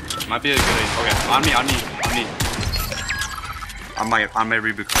 might be a good idea. Okay, on me. On my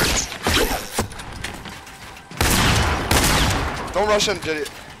reboot card. Don't rush in, JD.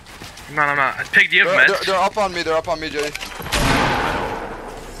 No. Pig, do you have meds? They're up on me, JD.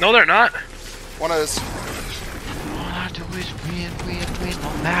 No, they're not. One is. All I do is win, no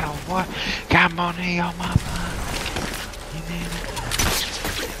matter what. Got money on my mind.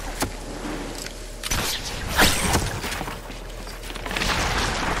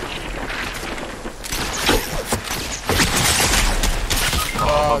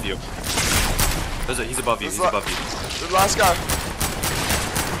 Above you. He's above you. He's above you. The last guy.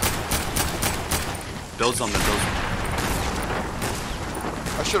 Build something.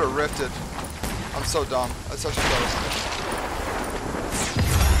 I should have rifted. I'm so dumb. That's such a close.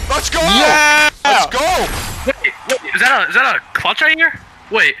 Let's go! Yeah! Let's go! Wait, is that a clutch right here?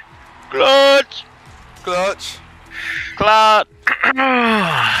 Wait. Clutch! Clutch. Clutch!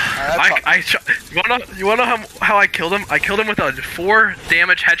 You wanna know how I killed him? I killed him with a 4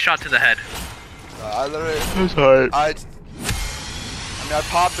 damage headshot to the head. I literally. That's hard. I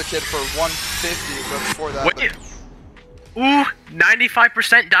popped the kid for 150, but before that. Wait. Ooh,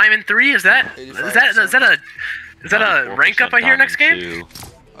 95% diamond 3. Is that a rank up I hear next game?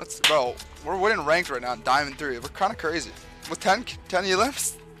 Bro, we're winning ranked right now. Diamond 3. We're kind of crazy. With 10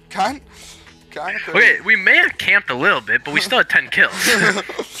 elims, kind of crazy. Okay, we may have camped a little bit, but we still had 10 kills.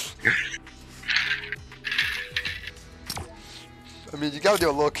 I mean, you gotta do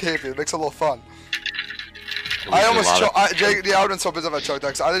a little camping. It makes it a little fun. I almost choked. I would have been so pissed if I choked that,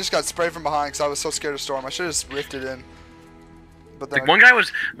 'cause I just got sprayed from behind because I was so scared of Storm. I should have just rifted in. But then Like one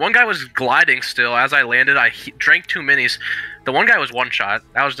guy was gliding still as I landed. I drank 2 minis. The one guy was one shot.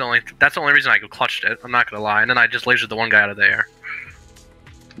 That's the only reason I clutched it. I'm not gonna lie. And then I just lasered the one guy out of the air.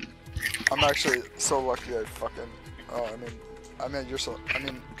 I'm actually so lucky I fucking. Oh, I mean,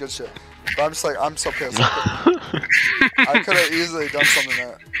 good shit. But I'm just like, I'm so pissed. I could have easily done something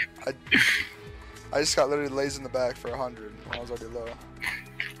that I just got literally lazy in the back for 100 when I was already low.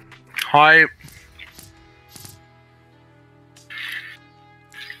 Hi.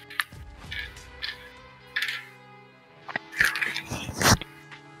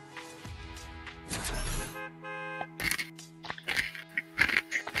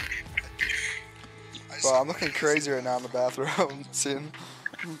 Bro, I'm looking crazy right now in the bathroom. seeing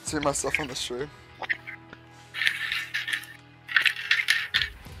myself on the stream.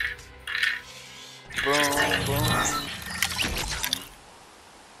 Boom, boom.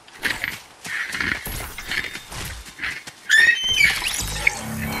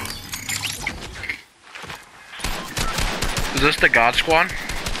 Is this the God Squad?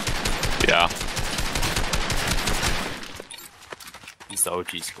 Yeah. It's the OG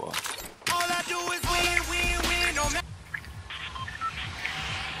squad.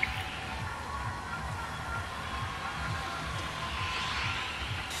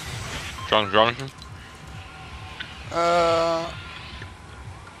 Jonathan?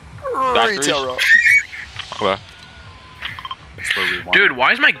 Retail row. Okay. That's where we want. Dude,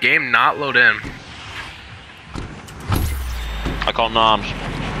 why is my game not load in? I call noms.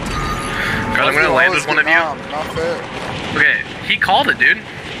 Guys, I'm gonna land with one of you. Not fair. Okay, he called it, dude.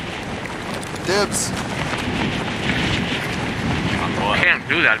 Dibs. Can't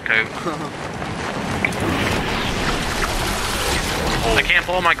do that, Coop. I can't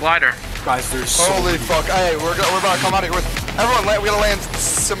pull my glider. Guys, there's so Holy many. fuck. Hey, we're about to come out of here with... Everyone, we gotta land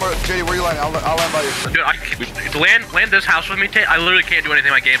similar... JD, where you landing? I'll land by you. Dude, land this house with me, Tate. I literally can't do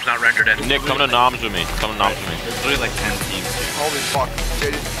anything. My game's not rendered in. Nick, come to noms with me. Come to noms with me. There's literally like 10 teams here. Holy fuck.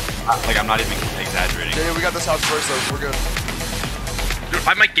 JD, Like, I'm not even exaggerating. JD, we got this house first, though. We're good. Dude,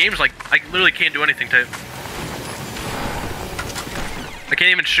 my game's like, I literally can't do anything, Tate. I can't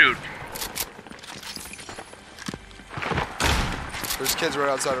even shoot. There's kids right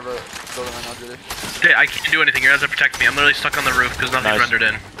outside of a building right now, JD. Tate, I can't do anything. You're gonna have to protect me. I'm literally stuck on the roof because nothing's Nice. rendered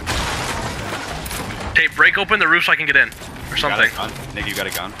in. Tate, break open the roof so I can get in. Or You got something. a gun? Nick, you got a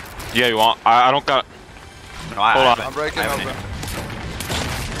gun? Yeah, you want? I don't got. No, I Hold have on. it. I'm breaking I have open. it.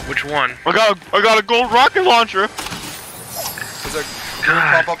 Which one? I got a gold rocket launcher. Is there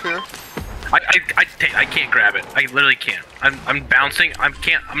God. pop up here? Tate, I can't grab it. I literally can't. I'm bouncing. I'm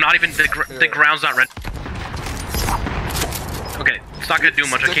not even, the ground's not rendered. Okay, it's not gonna do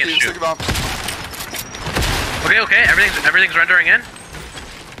much. I can't shoot. Sticky bomb. Okay, everything's rendering in.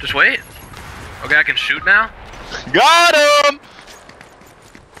 Just wait. Okay, I can shoot now. Got him.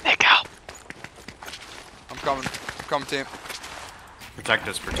 Nick out. I'm coming, team. Protect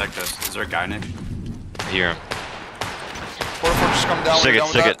us, protect us. Is there a guy, Nick? Here. Porta just come down. Stick We're it, done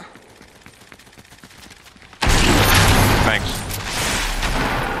stick with it. Thanks.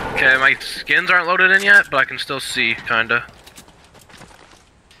 Okay, my skins aren't loaded in yet, but I can still see, kinda.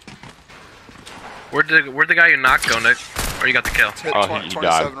 Where'd the guy you knocked go, Nick? Or you got the kill? Hit Oh, 20, he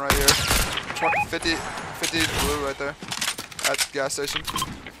 27 died. right here. 50 blue right there. At the gas station.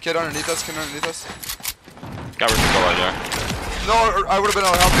 Kid underneath us, Got rid of the right there. No, I would have been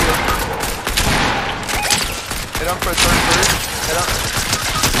able to help you. Hit him for 33. Hit him.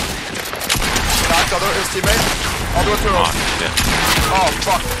 Knocked his teammate. I'll do it through. Come on. Yeah. Oh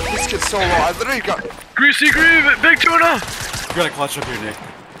fuck. This kid's so low. I literally got... Greasy Grieve, big tuna! You got a clutch up here, Nick.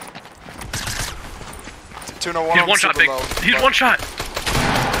 Tuna one. He's one shot, big. He's one shot.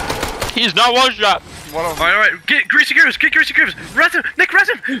 He's not one shot. One of them. Alright, get Greasy Grieves, Rest him, Nick,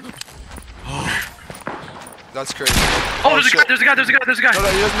 rest him! That's crazy. Oh, there's a shit. guy. No,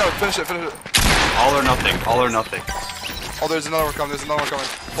 he doesn't know. Finish it. All or nothing, all or nothing. Oh, there's another one coming.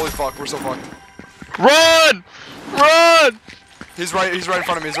 Holy fuck, we're so fucked. Run! Run! He's right in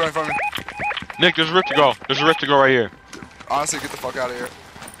front of me. Nick, there's a rift to go. There's a rift to go right here. Honestly, get the fuck out of here.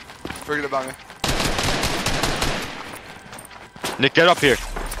 Forget about me. Nick, get up here.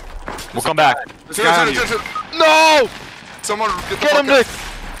 We'll come back. This guy on you. No! Someone get the Get him, Nick!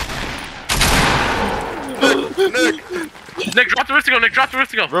 Nick, drop the rift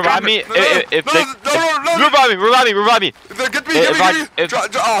to go. Revive me. No. If they... No. Revive me. Get me.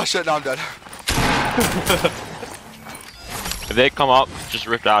 Oh shit, now I'm dead. If they come up, just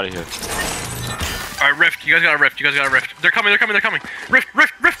rift out of here. Alright, rift. You guys got a rift. They're coming. Rift,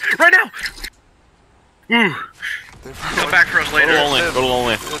 right now! Ooh. Come back for us Go later. to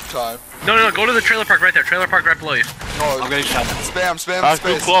lonely. Good time. No, go to the trailer park right there. Trailer park right below you. Oh, I'm getting shot. spam That's too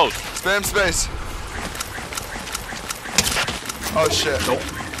space. close. Spam space. Oh shit. Nope.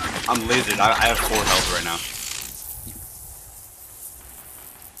 I'm lasered. I have 4 health right now.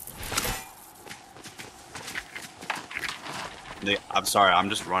 Nick, I'm sorry. I'm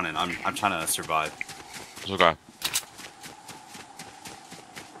just running. I'm trying to survive. It's okay.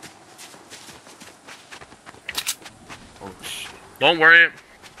 Oh shit. Don't worry.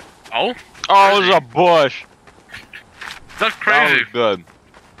 Oh? Oh, it was a bush. That's That crazy. was good.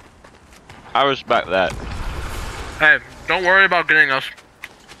 I respect that. Hey, don't worry about getting us.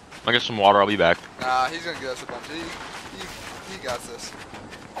 I'll get some water. I'll be back. Nah, he's gonna get us a bunch. He got this.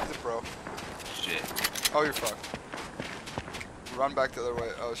 He's a pro. Shit. Oh, you're fucked. Run back the other way.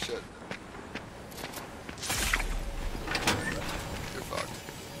 Oh shit. You're fucked.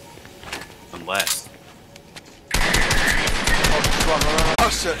 Unless. Oh, run. Oh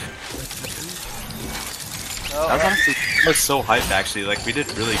shit. Oh, That was honestly that was so hype actually. Like we did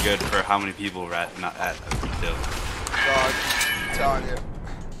really good for how many people were not at the kill. God. I'm telling you.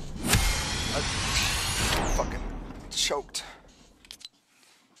 I fucking choked.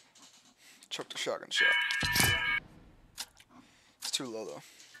 Choked a shotgun shot. It's too low though.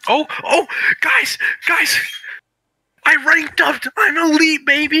 Oh, guys! I ranked up. I'm elite,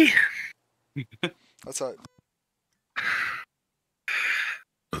 baby. That's how.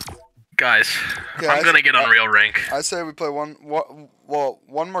 Guys, Yeah, I'm gonna get Unreal rank. I say we play one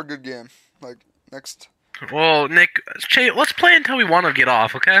more good game. Like next. Well, Nick, let's play until we want to get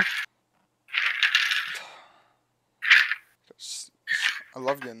off, okay? I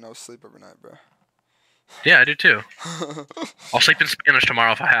love getting no sleep every night, bro. Yeah, I do too. I'll sleep in Spanish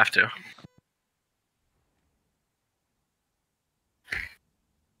tomorrow if I have to.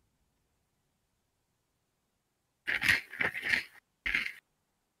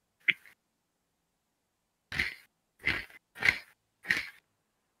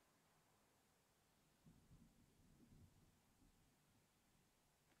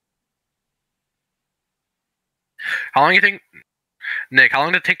 How long do you think, Nick? How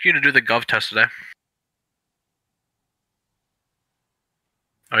long did it take you to do the gov test today?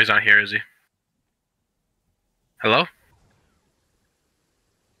 Oh, he's not here, is he? Hello?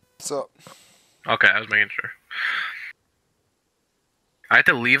 What's up? Okay, I was making sure. I had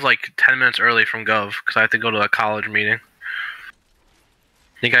to leave like 10 minutes early from gov because I had to go to a college meeting.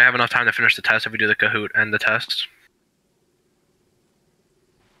 Think I have enough time to finish the test if we do the Kahoot and the tests?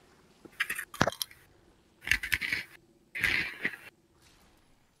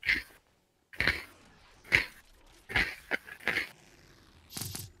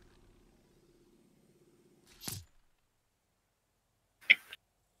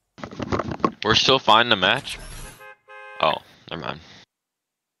 We're still finding a match? Oh, never mind.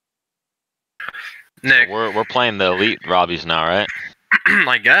 Nick, We're playing the elite Robbies now, right?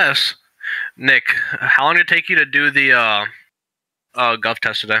 I guess. Nick, how long did it take you to do the gov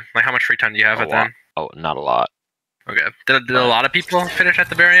test today? Like, how much free time do you have at then? Oh, not a lot. Okay. Did a lot of people finish at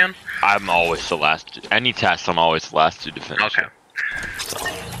the very end? I'm always the last. Any test, I'm always the last two to finish. Okay.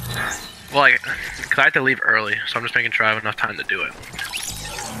 Well, like, cause I had to leave early, so I'm just making sure I have enough time to do it.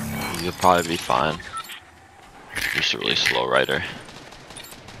 You'll probably be fine. You're just a really slow writer.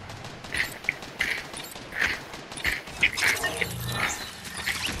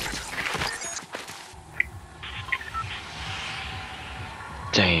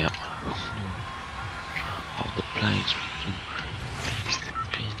 Damn. All the planes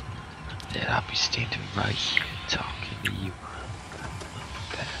that I'll be standing right here talking to you.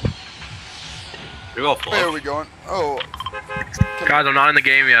 You're all Where are we going? Oh. Guys, I'm not in the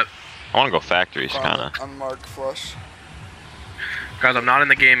game yet. I want to go factories, kind of. Unmarked flush. Guys, I'm not in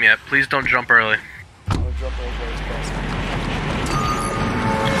the game yet. Please don't jump early. I'm gonna jump as early as possible.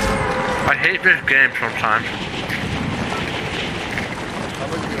 I hate this game sometimes. I'm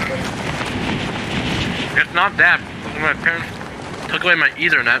gonna get better. It's not that. My parents took away my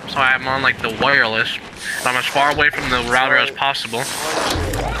Ethernet, so I'm on like the wireless. And I'm as far away from the router as possible.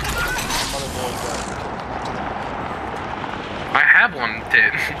 I have one,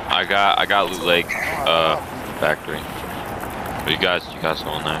 dude. I got Loot Lake, factory. But you guys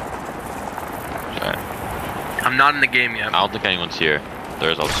going there? Alright. I'm not in the game yet. I don't think anyone's here. If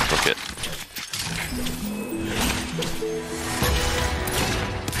there is, I'll just cook it.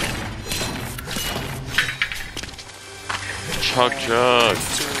 Chug. 2,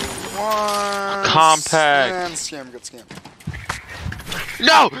 1. Compact. Scam, good scam.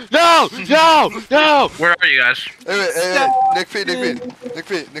 No! Where are you guys? Hey, Nick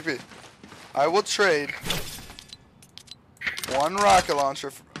P. I will trade one rocket launcher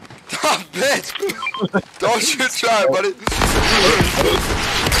for... Oh, bitch! Don't you try, buddy!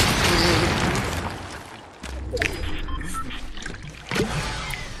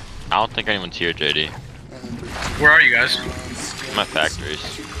 I don't think anyone's here, JD. Where are you guys? My factories.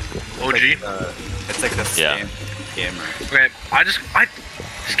 OG? It's like the Yeah. gamer. Okay, this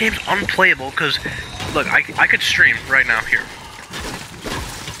game's unplayable because, look, I could stream right now here.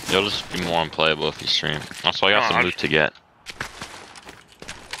 It'll just be more unplayable if you stream. Also, I got some loot to get.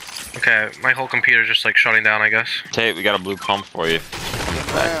 Okay, my whole computer's just like shutting down, I guess. Tate, we got a blue pump for you.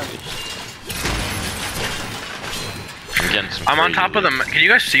 I'm on top of them. Can you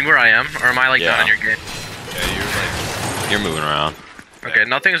guys see where I am, or am I like not in your game? Yeah, you're moving around. Okay,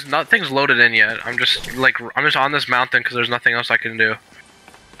 nothing's loaded in yet. I'm just on this mountain because there's nothing else I can do.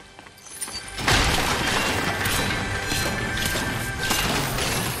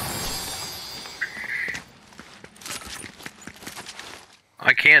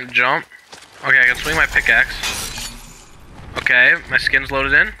 I can't jump. Okay, I can swing my pickaxe. Okay, my skin's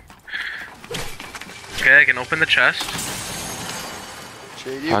loaded in. Okay, I can open the chest.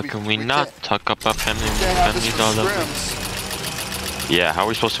 JD, How can we not can't- tuck up our we can't have this families for all over? scrims. Yeah, how are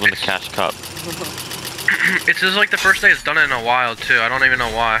we supposed to win the cash cup? It's just like the first day it's done it in a while too. I don't even know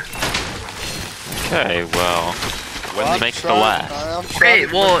why. Okay, well, when I'm makes the trying- last? I'm trying Hey,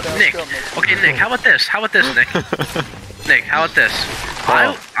 to well, bring Nick. cash cup, Okay, Nick. How about this? How about this, Nick? Nick, how about this?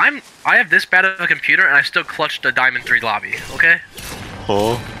 I have this bad of a computer and I still clutched a Diamond 3 lobby. Okay.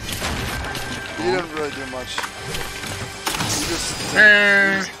 Oh. He didn't really do much. He just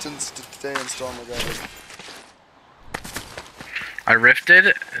didn't stay in storm again. I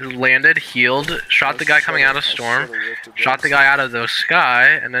rifted, landed, healed, shot the guy coming out of storm, shot the guy out of the sky,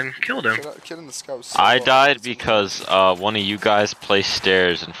 and then killed him. Kid in the sky was so I low. died because one of you guys placed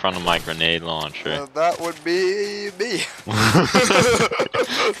stairs in front of my grenade launcher. That would be me.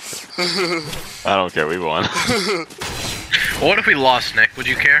 I don't care, we won. What if we lost, Nick? Would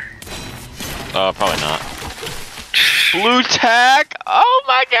you care? Probably not. Blue tack! Oh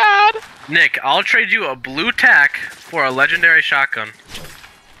my god! Nick, I'll trade you a blue tack for a legendary shotgun.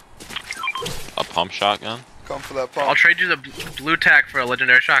 A pump shotgun? Come for that I'll pump. trade you the blue tack for a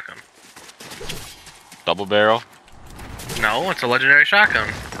legendary shotgun. Double barrel? No, it's a legendary shotgun.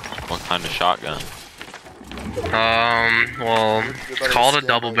 What kind of shotgun? Well, it's called a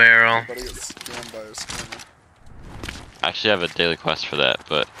double barrel. Everybody gets scammed by a scammer. I actually have a daily quest for that,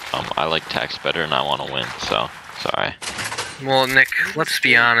 but I like tax better and I want to win, so sorry. Well, Nick, let's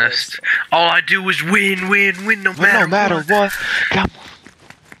be honest. All I do is win, no matter what. what. Come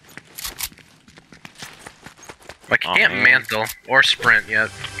I can't man. mantle or sprint yet.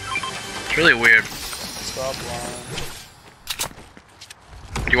 It's really weird. Stop lying.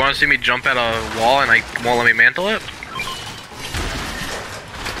 You want to see me jump at a wall and I won't let me mantle it?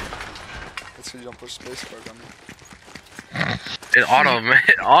 That's because you don't push spacebar on me. It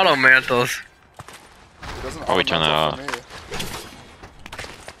auto mantles. It doesn't Oh, we turn that auto-mantle for me.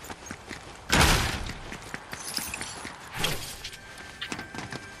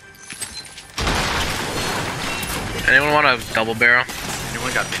 Anyone want a double barrel?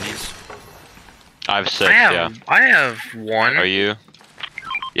 Anyone got minis? I have 6, I have yeah. I have one. Are you? I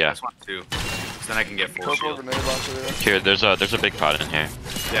Yeah. just want 2. So then I can get full Purple shield. grenade launcher there. Here, there's a big pot in here.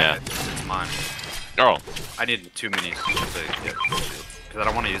 Yeah, Yeah. it's mine. Oh, I need 2 minis to get full shield. Because I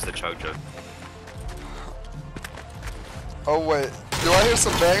don't want to use the chug jug. Oh wait, do I hear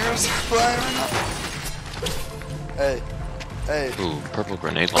some bangers flying right now? Hey, hey, ooh, purple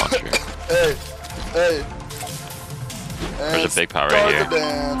grenade launcher. hey, hey. And There's a big pot start right here. the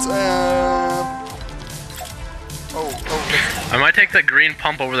dance and... Oh, I might take the green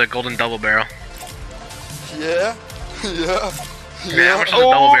pump over the golden double barrel. yeah, yeah, Okay, how much does a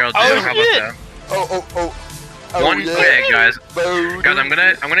Oh, double barrel do? oh, How shit. about oh, that? One, yeah. okay, guys. Boom. Guys, I'm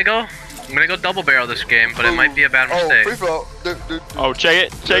gonna go double barrel this game, but it might be a bad Oh, mistake. free throw. Dude. Oh,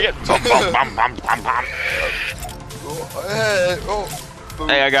 check it. Bum, bum, bum, bum, bum, bum. Oh, hey, oh. Boom.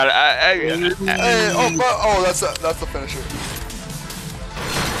 Hey, I got it. Hey, oh, that's the finisher.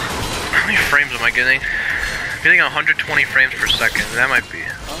 How many frames am I getting? I'm getting 120 frames per second. That might be.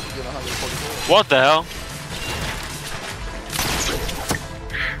 I'm getting 144. What the hell?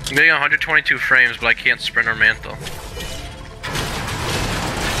 I'm getting 122 frames, but I can't sprint or mantle.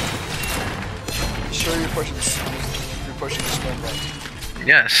 Sure you're pushing the sprint button.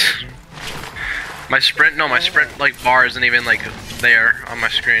 Yes. My sprint like bar isn't even like there on my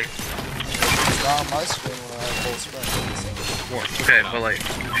screen. It's not on my screen when I have full sprint. Okay, but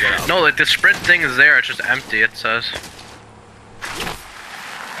like, no, like the sprint thing is there. It's just empty. It says.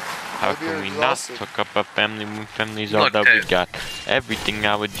 How Maybe can you're we exhausted. not talk up our families all Look, that we Ted. got? Everything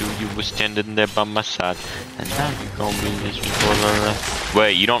I would do, you were standing there by my side. And now you gonna be this.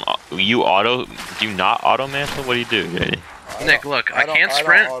 Wait, you don't, do you not auto mantle? What do you do, JD? Nick, look, I can't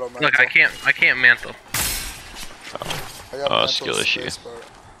sprint. Look, I can't mantle. I got Oh, mental skill issue. spacebar.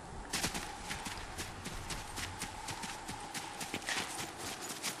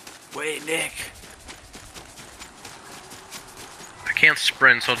 Wait, Nick. I can't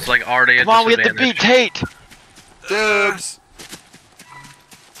sprint, so it's like already a Come on, we have to beat disadvantage. Tate! Dibs!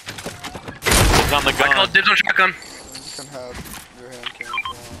 He's on the I call gun. dibs on shotgun. You can have your hand cannon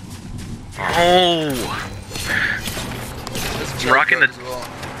if you Oh, want. There's a I'm chug rocking jug the- as well.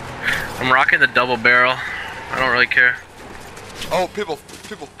 I'm rocking the double barrel. I don't really care. Oh, people.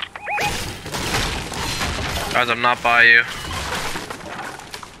 Guys, I'm not by you.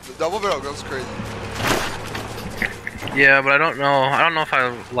 The double barrel goes crazy. Yeah, but I don't know. I don't know if I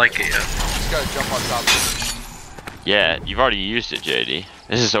like it yet. Just gotta jump on top of Yeah, you've already used it, JD.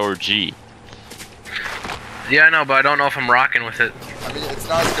 This is OG. Yeah, I know, but I don't know if I'm rocking with it. it. I mean, it's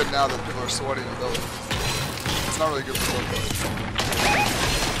not as good now that people are sweating the building. It's not really good for building.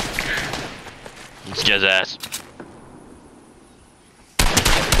 Let's get his ass.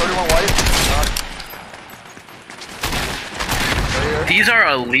 31 white. Right here. These are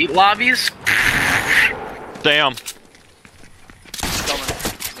elite lobbies. Damn. He's coming.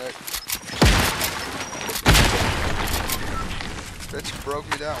 Nick. Bitch broke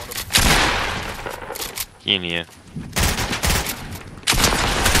me down. In here.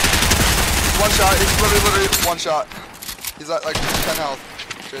 One shot. He's literally one shot. He's at like 10 health.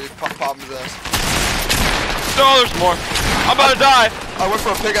 Shady, pop him his ass. No, there's more. I'm about to die. I went for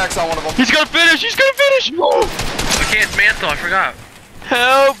a pickaxe on one of them. He's gonna finish. He's gonna finish. Oh. I can't mantle. I forgot.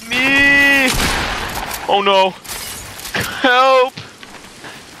 Help me. Oh no. Help.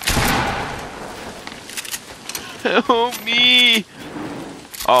 Help me.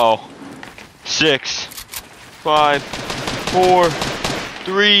 Oh. 6, 5, 4,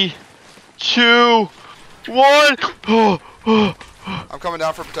 3, 2, 1. I'm coming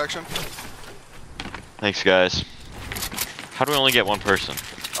down for protection. Thanks, guys. How do we only get one person?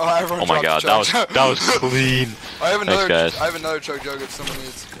 Oh, Oh my god, that was clean. I have another. Thanks, guys. I have another chug jug if someone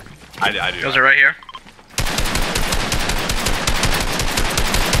needs. I do. Those are right here.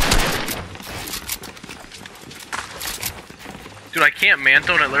 Dude, I can't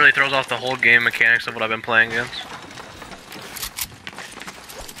mantle and it literally throws off the whole game mechanics of what I've been playing against.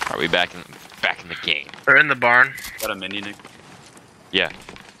 Are we back in the game? They're in the barn. Got a mini, Nick? Yeah.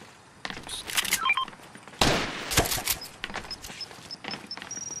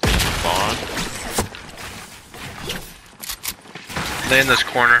 Spawn. They in this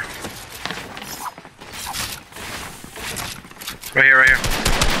corner. Right here, right here.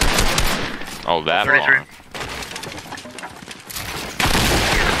 Oh, that 33. barn.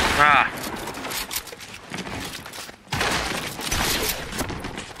 Ah.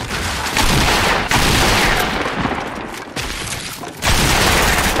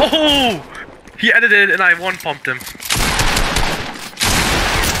 Oh! He edited and I one pumped him. Pop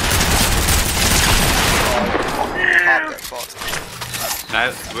that fuck.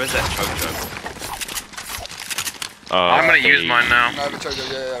 Where's that chug jug? I'm gonna use mine now. I have a chug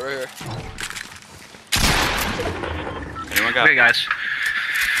jug. Yeah, right here. Anyone got Okay, guys.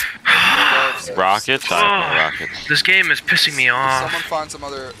 Rockets? I have no rockets. This game is pissing me off. Someone find some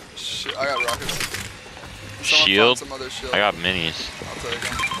other shit. I got rockets. Someone Shield? Find some other shield. I got minis. I'll tell you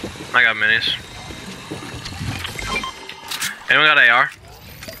again. I got minis. Anyone got AR?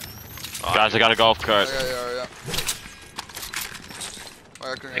 Guys, I got a golf cart. Yeah.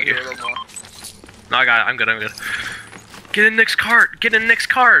 I can Thank do you. a little more. No, I got it. I'm good. Get in Nick's cart. Get in Nick's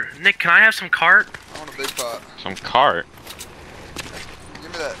cart. Nick, can I have some cart? I want a big pot. Some cart.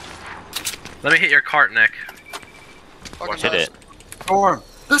 Give me that. Let me hit your cart, Nick. Fucking Hit nice. it. storm?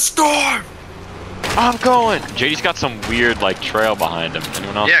 The storm! I'm going. JD's got some weird like trail behind him.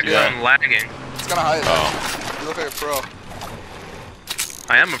 Anyone else Yeah, see because that? I'm lagging. It's kinda high. Oh. You look like a pro.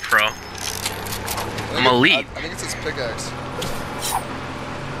 I am a pro. I'm elite. I think it's his pickaxe.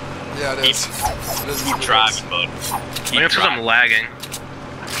 Yeah, it is. It is. Keep driving, bud. I think it's because I'm lagging.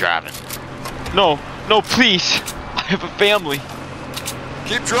 I'm driving. No, please. I have a family.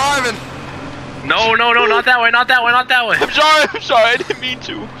 Keep driving. No, not that way, not that way, not that way. I'm sorry. I didn't mean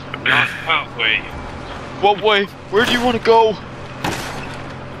to. Wait. What way? Where do you want to go?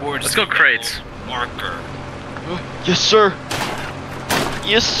 Let's go crates. Marker. Yes, sir.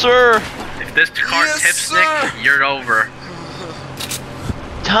 Yes, sir. If this cart Yes, tips, sir. Nick, you're over.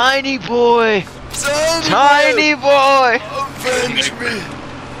 Tiny boy. Tiny boy. avenge me.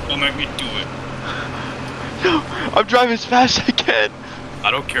 Don't make me do it. No, I'm driving as fast as I can. I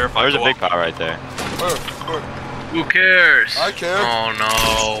don't care if I There's a go big up. car right there. Where? Who cares? I care. Oh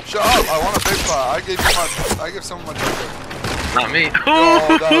no. Shut up! I want a big pot. I give someone my chug. Not me.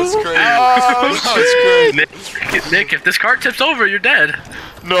 Oh, that was crazy. Oh, That was crazy. Nick, if this cart tips over, you're dead.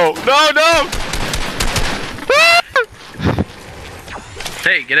 No.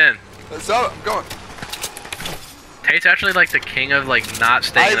 Tate, get in. Let's go. I'm going. Tate's actually like the king of like not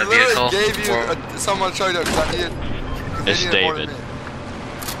staying in I a vehicle. literally gave you someone chug because I needed. It's more than David. me.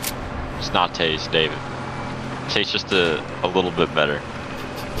 It's not Tay, it's David. Tay's just a little bit better.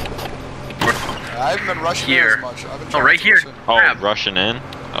 I haven't been rushing Here. in as much. I've been Oh, trying right to here. rush in. Oh, Crap. rushing in?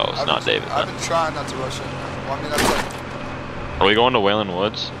 Oh, it's I've not been- David. I've Then. been trying not to rush in. Well, I mean, that's like. Are we going to Wayland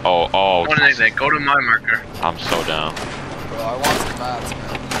Woods? Oh. Go to Nick, go to my marker. I'm so down. Bro, I want some mats,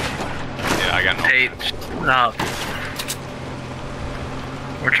 man. Yeah, I got no. Tate, shut up.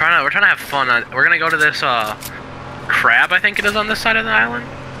 We're trying to have fun. We're gonna go to this crab, I think it is, on this side of the island.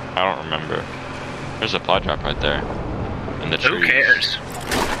 I don't remember. There's a supply drop right there. In the Who trees. cares?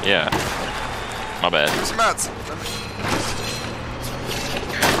 Yeah. My bad. Give me some mats.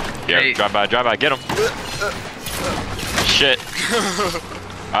 Yeah, drive by, get him. Shit.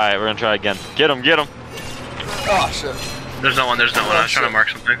 Alright, we're gonna try again. Get him. Oh shit. There's no one. I was trying to mark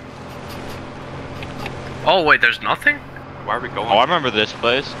something. Oh wait, there's nothing? Why are we going? Oh, I remember this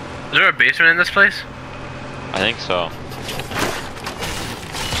place. Is there a basement in this place? I think so.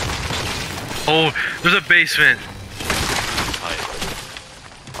 Oh, there's a basement.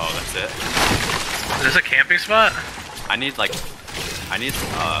 Oh, that's it? Is this a camping spot? I need like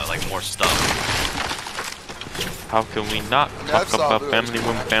more stuff. How can we not talk about family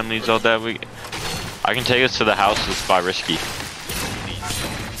when family's all that we... I can take us to the houses by Risky.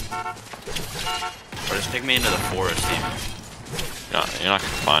 Or just take me into the forest even. No, you're not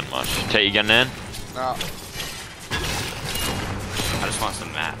gonna find much. Tate, you getting in? No. I just want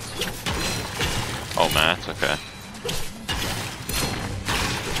some mats. Oh, Matt, okay.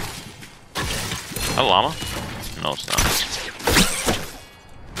 A llama? No, it's not.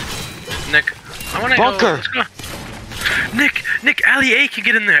 Nick, I wanna Bunker! Let's go. Nick, Ali A can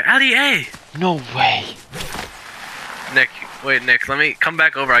get in there. Ali A! No way. Nick, wait, Nick, let me come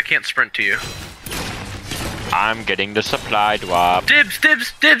back over. I can't sprint to you. I'm getting the supply drop. Dibs!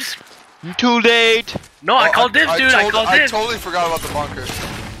 Too late. No, I called dibs, dude. I called I dibs. totally forgot about the bunker.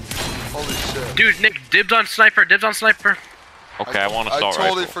 Holy shit. Dude, Nick, dibs on sniper. Okay, I want to start I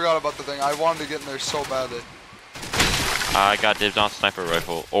totally rifle. forgot about the thing. I wanted to get in there so badly. I got dibs on sniper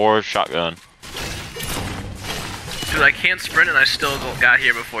rifle or shotgun. Dude, I can't sprint and I still got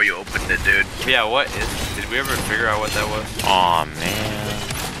here before you opened it, dude. Yeah, did we ever figure out what that was? Aw, man.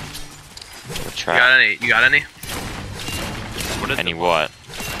 You got any? Any what?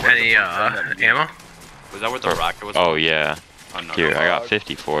 Any ammo? Was that where the rocket was? Oh yeah. Oh, no, Here, no. I got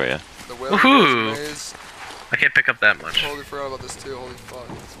 50 for you. The Woohoo! maze. I can't pick up that much. Totally forgot about this too. Holy fuck.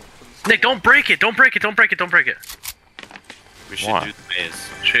 Nick, don't break it! Don't break it! We should What? do the maze.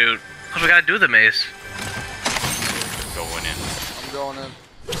 Shoot. Cause we gotta do the maze. Going in. I'm going in.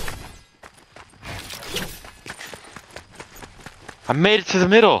 I made it to the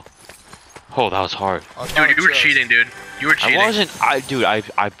middle. Oh, that was hard. Dude, you were cheating, dude. You were cheating. I wasn't. Dude, I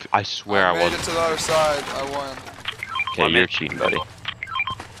swear I made wasn't. it to the other side. I won. Okay, you're cheating, buddy.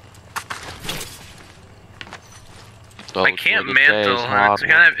 I can't mantle.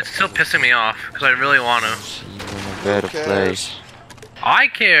 It's still pissing me off because I really want to. Better place. I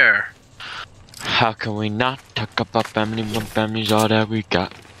care. How can we not talk about family when family's all that we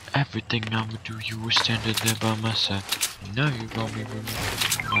got? Everything I would do, you were standing there by my side. Now you got me.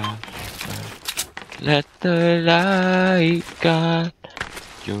 Let the light guide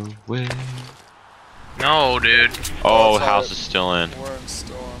your way. No, dude. Oh, house is still in. We're in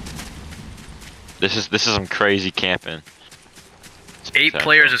storm. This is some crazy camping. 8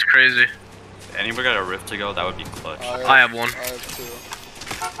 players is crazy. Anybody got a rift to go? That would be clutch. I have one. I have 2.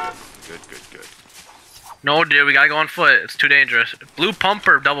 Good. No, dude, we gotta go on foot. It's too dangerous. Blue pump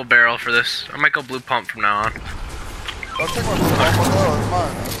or double barrel for this? I might go blue pump from now on. Don't take my blue pump. What the hell? It's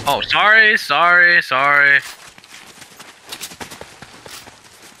mine. Oh, sorry.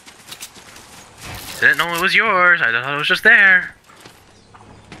 Didn't know it was yours. I thought it was just there.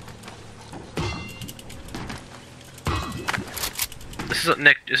 This is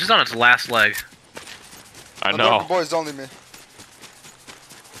Nick. This is on its last leg. I know. Boys, don't leave me.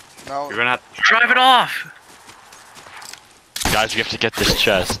 No. You're gonna have to Drive it off. Guys, we have to get this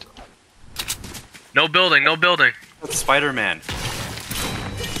chest. No building. That's Spider-Man.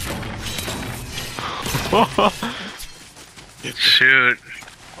 Shoot.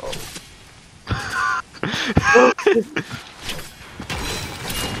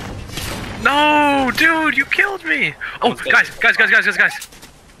 No, dude, you killed me. Oh, guys.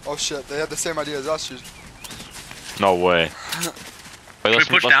 Oh shit, they had the same idea as us. No way. Wait, let's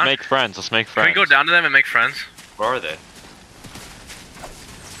push down? make friends. Let's make friends. Can we go down to them and make friends? Where are they?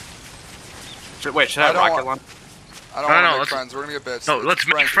 Wait, should I have rocket launch? I don't want to make friends. We're gonna get bits. No, let's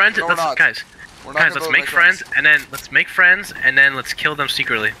make friends. No, Guys, let's make friends, and then let's make friends, and then let's kill them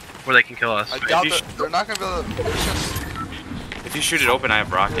secretly, where they can kill us. I doubt that they're not gonna be able to. If you shoot it open, I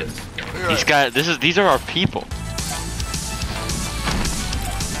have rockets. These guys, these are our people.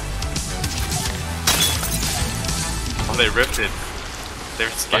 Oh, they rifted. They're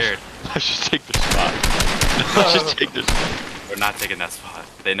scared. Let's just take the spot. Let's just take this. We're not taking that spot.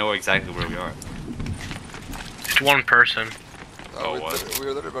 They know exactly where we are. Just one person. Oh, we what?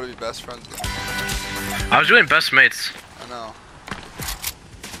 were literally about to be best friends. I was doing best mates. I know.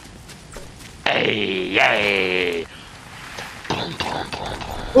 Hey, yay!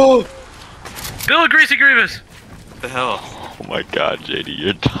 Oh! Bill Greasy Grievous! What the hell? Oh my god, JD,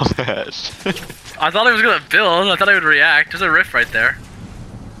 you're dumbass. I thought he was gonna build. I thought he would react. There's a rift right there.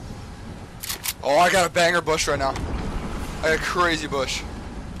 Oh, I got a banger bush right now. I got a crazy bush.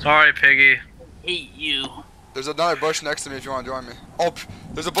 Sorry, Piggy. Hate you. There's another bush next to me if you want to join me. Oh,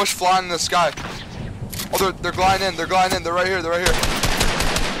 there's a bush flying in the sky. Oh, they're gliding in. They're gliding in. They're right here. They're right here.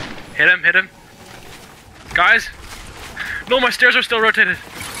 Hit him, hit him. Guys! No, my stairs are still rotated.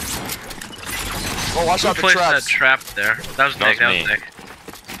 Oh, watch Who out the placed traps. that trap there? That was Nick, that was Nick.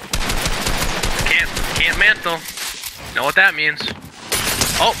 Can't mantle. You know what that means.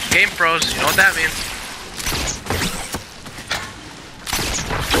 Oh, game froze. You know what that means.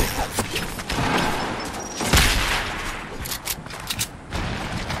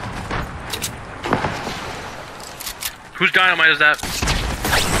 Whose dynamite is that?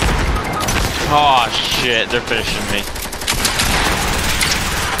 Oh shit, they're finishing me.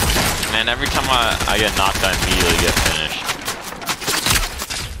 Man, every time I get knocked, I immediately get finished.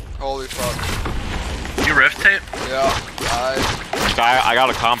 Holy fuck. You rift tape? Yeah, I got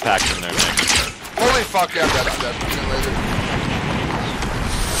a compact in there, Nick. holy fuck, yeah, I'm dead. I'm getting lasered.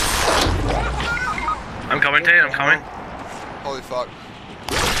 I'm coming, Tate, I'm coming. Holy fuck.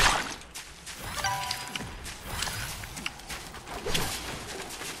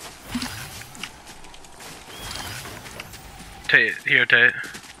 Tate, here, Tate.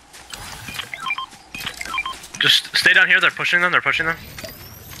 Just stay down here, they're pushing them, they're pushing them.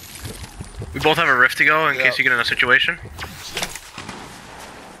 We both have a rift to go in case you get in a situation.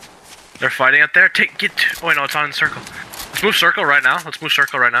 They're fighting out there. Get. Oh wait, no, it's on in circle. Let's move circle right now. Let's move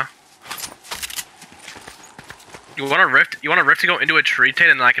circle right now. You want a rift? You want a rift to go into a tree, Tate,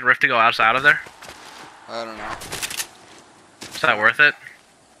 and then I can rift to go outside of there? I don't know. Is that worth it?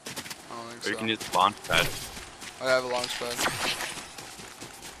 I don't think Or so. you can use the launch pad. I have a launch pad.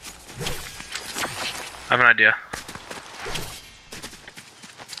 I have an idea.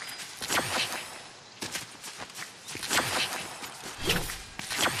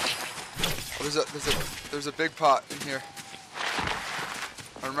 Oh, there's a big pot in here.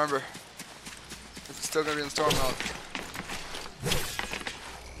 I remember. It's still gonna be in storm mode.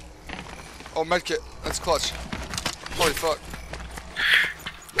 Oh, medkit. That's clutch. Holy fuck.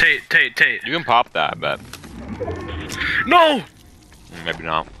 Tate. You can pop that, I bet. No! Maybe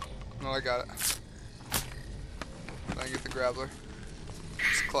not. No, I got it. I get the grappler.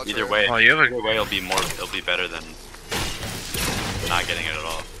 It's clutch. Either right way, Oh, you have a- either way, it'll be better than not getting it at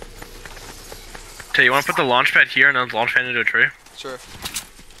all. Tate, you want to put the launch pad here and then launch pad into a tree? here. Sure.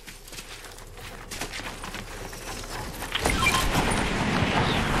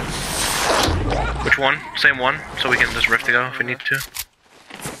 Which one? Same one, so we can just rift to go if we need to.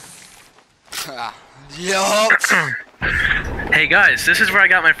 Yup. Hey guys, this is where I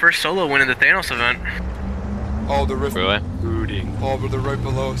got my first solo win in the Thanos event. Oh, the rift. Really? Booting. Oh, but they're right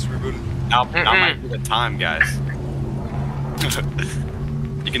below us. Rebooted. Now might be the time, guys.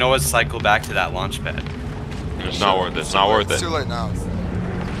 You can always cycle back to that launch pad. It's not worth it. It's not worth It's it. too late now.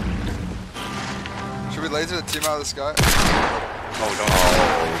 Should we laser the team out of the sky? Oh, don't.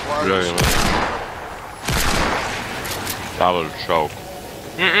 Why are Really? they- That was a choke.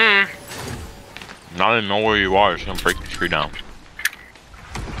 Not even know where you are. It's gonna break the tree down.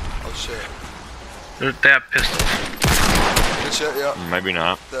 Oh shit. They have pistols. Good shit, yeah. Maybe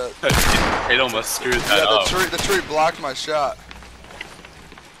not. It almost screwed that Yeah, up. the tree blocked my shot.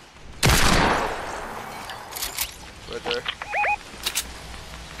 Right there.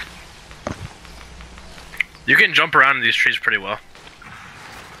 You can jump around in these trees pretty well.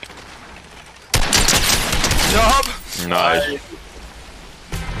 Jump! Nice.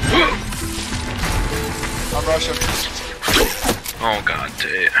 I'm rushing. Oh god,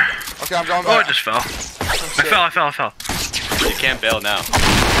 Tate. Okay, I'm going Oh, I back. just fell. Oh, shit. I fell. You can't bail now.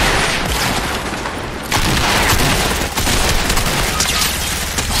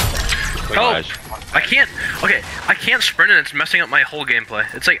 Help! I can't. Okay, I can't sprint and it's messing up my whole gameplay.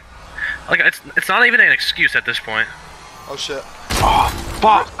 It's like it's not even an excuse at this point. Oh shit. Oh,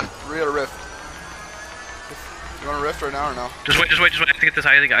 fuck. We got a rift. You want a rift right now or no? Just wait. I have to get this.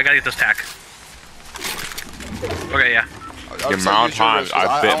 I gotta get this tack. Okay, yeah. I The would say amount of use your times rift, 'cause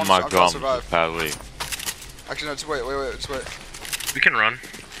I bit wanna- my I'm trying to gum survive. badly. Actually, no, just wait, just wait. We can run.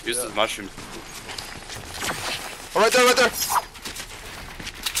 Use the mushroom. Oh, right there!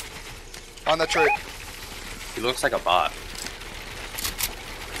 On that tree. He looks like a bot.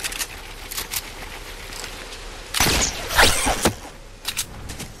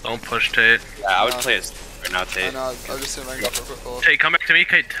 Don't push, Tate. Yeah, I would play it right now, I Tate. know, I'll just see if I can go for a quick pull. Tate, come back to me.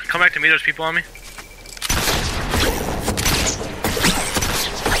 Tate, come back to me. There's people on me.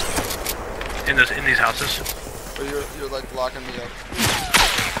 In these houses. But you're like blocking me up.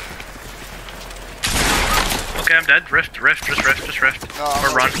 Okay, I'm dead. Rift, just rift. No,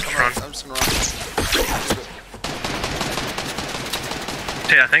 Or run, run. I'm just gonna run.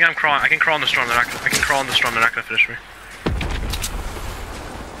 Dude, I think I'm crawling. I can crawl in the storm. I can crawl in the storm. They're not gonna finish me.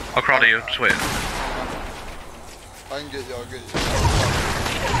 I'll crawl to you. Just wait. I can get you. I'll get you.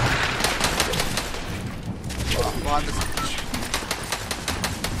 Behind this.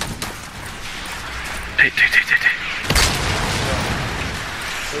 Take.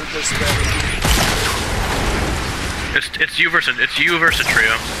 They're spamming. It's you versus a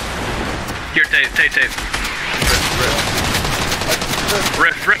trio. Here, tape.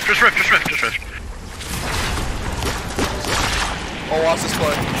 Rift, just rift. Oh, watch this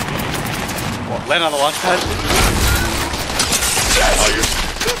play. Land on the launch pad.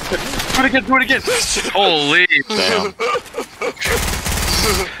 Do it again. Holy. Damn.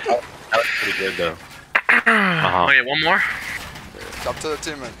 That was pretty good though. Okay, one more. Up to the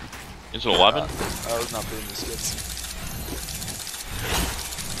team, man. It's 11. I was not beating these kids.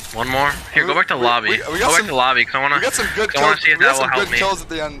 One more. Here, go back to lobby. we Go got back some- to lobby. Cause I wanna. We got some good I wanna kills. see if We got that will some help good me. kills at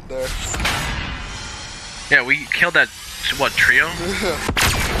the end there. Yeah, we killed that. What trio?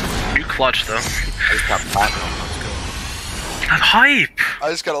 You clutch though. I just got platinum. That's hype. I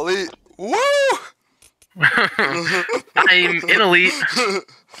just got elite. Woo! I'm in elite.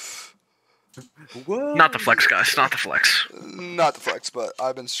 Whoa. Not the flex, guys. Not the flex. Not the flex, but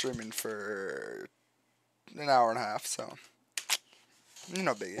I've been streaming for an hour and a half, so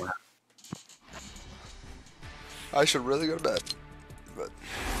no biggie. I should really go to bed, but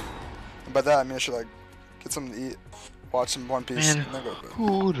by that I mean I should like get something to eat, watch some One Piece, Man, and then go to bed.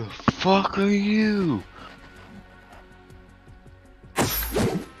 who the fuck are you?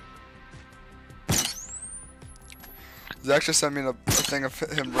 Zach just sent me a thing of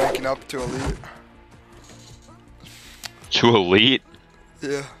him ranking up to elite. To elite?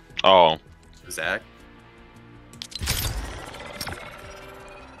 Yeah. Oh. Zach.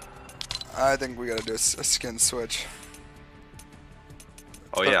 I think we gotta do a skin switch.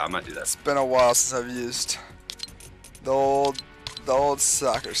 Oh yeah, I might do that. It's been a while since I've used the old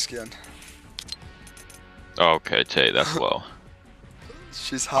soccer skin. Okay, Tay, that's low.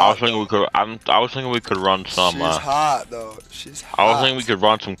 She's I hot. was thinking we could. I was thinking we could run some. She's hot though. She's hot. I was thinking we could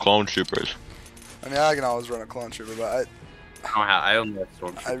run some clone troopers. I mean, I can always run a clone trooper, but I only have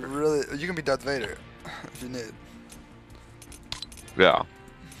storm. I really, you can be Darth Vader if you need. Yeah.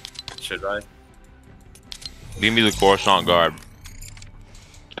 Should I? Give me the Coruscant guard.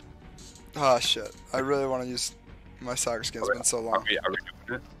 Oh shit! I really want to use my soccer skin. It's been so Are long. we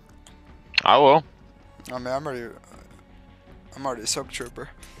doing it? I will. I mean, I'm already a soak trooper.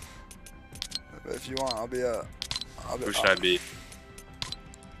 But if you want, I'll be Who should I be?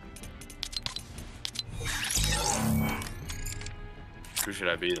 Who should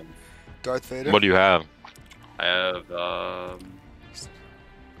I be then? Darth Vader. What do you have? I have let's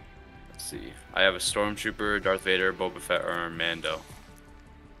see. I have a Stormtrooper, Darth Vader, Boba Fett, or Mando.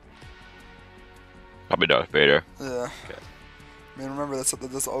 Probably Darth Vader. Yeah. Okay. I mean, remember that's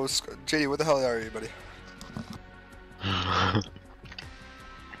always. JD, what the hell are you, buddy?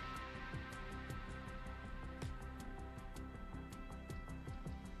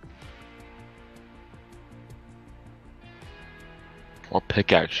 What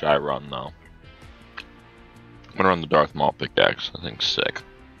pickaxe should I run though? I'm gonna run the Darth Maul pickaxe. I think it's sick.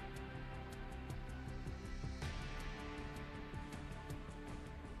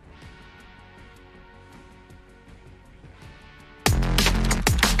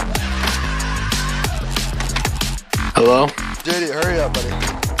 Hello? JD, hurry up,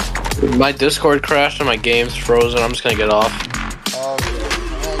 buddy. My Discord crashed and my game's frozen. I'm just gonna get off. Oh,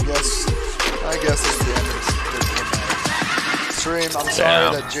 I guess it's the end of this stream. I'm sorry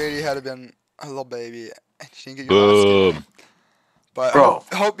Damn. that JD had been a little baby and she didn't get you last game. Boom. But Bro.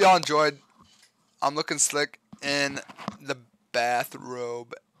 I hope y'all enjoyed. I'm looking slick in the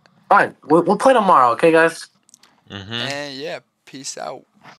bathrobe. Fine. We'll play tomorrow, okay, guys? Mhm. And yeah, peace out.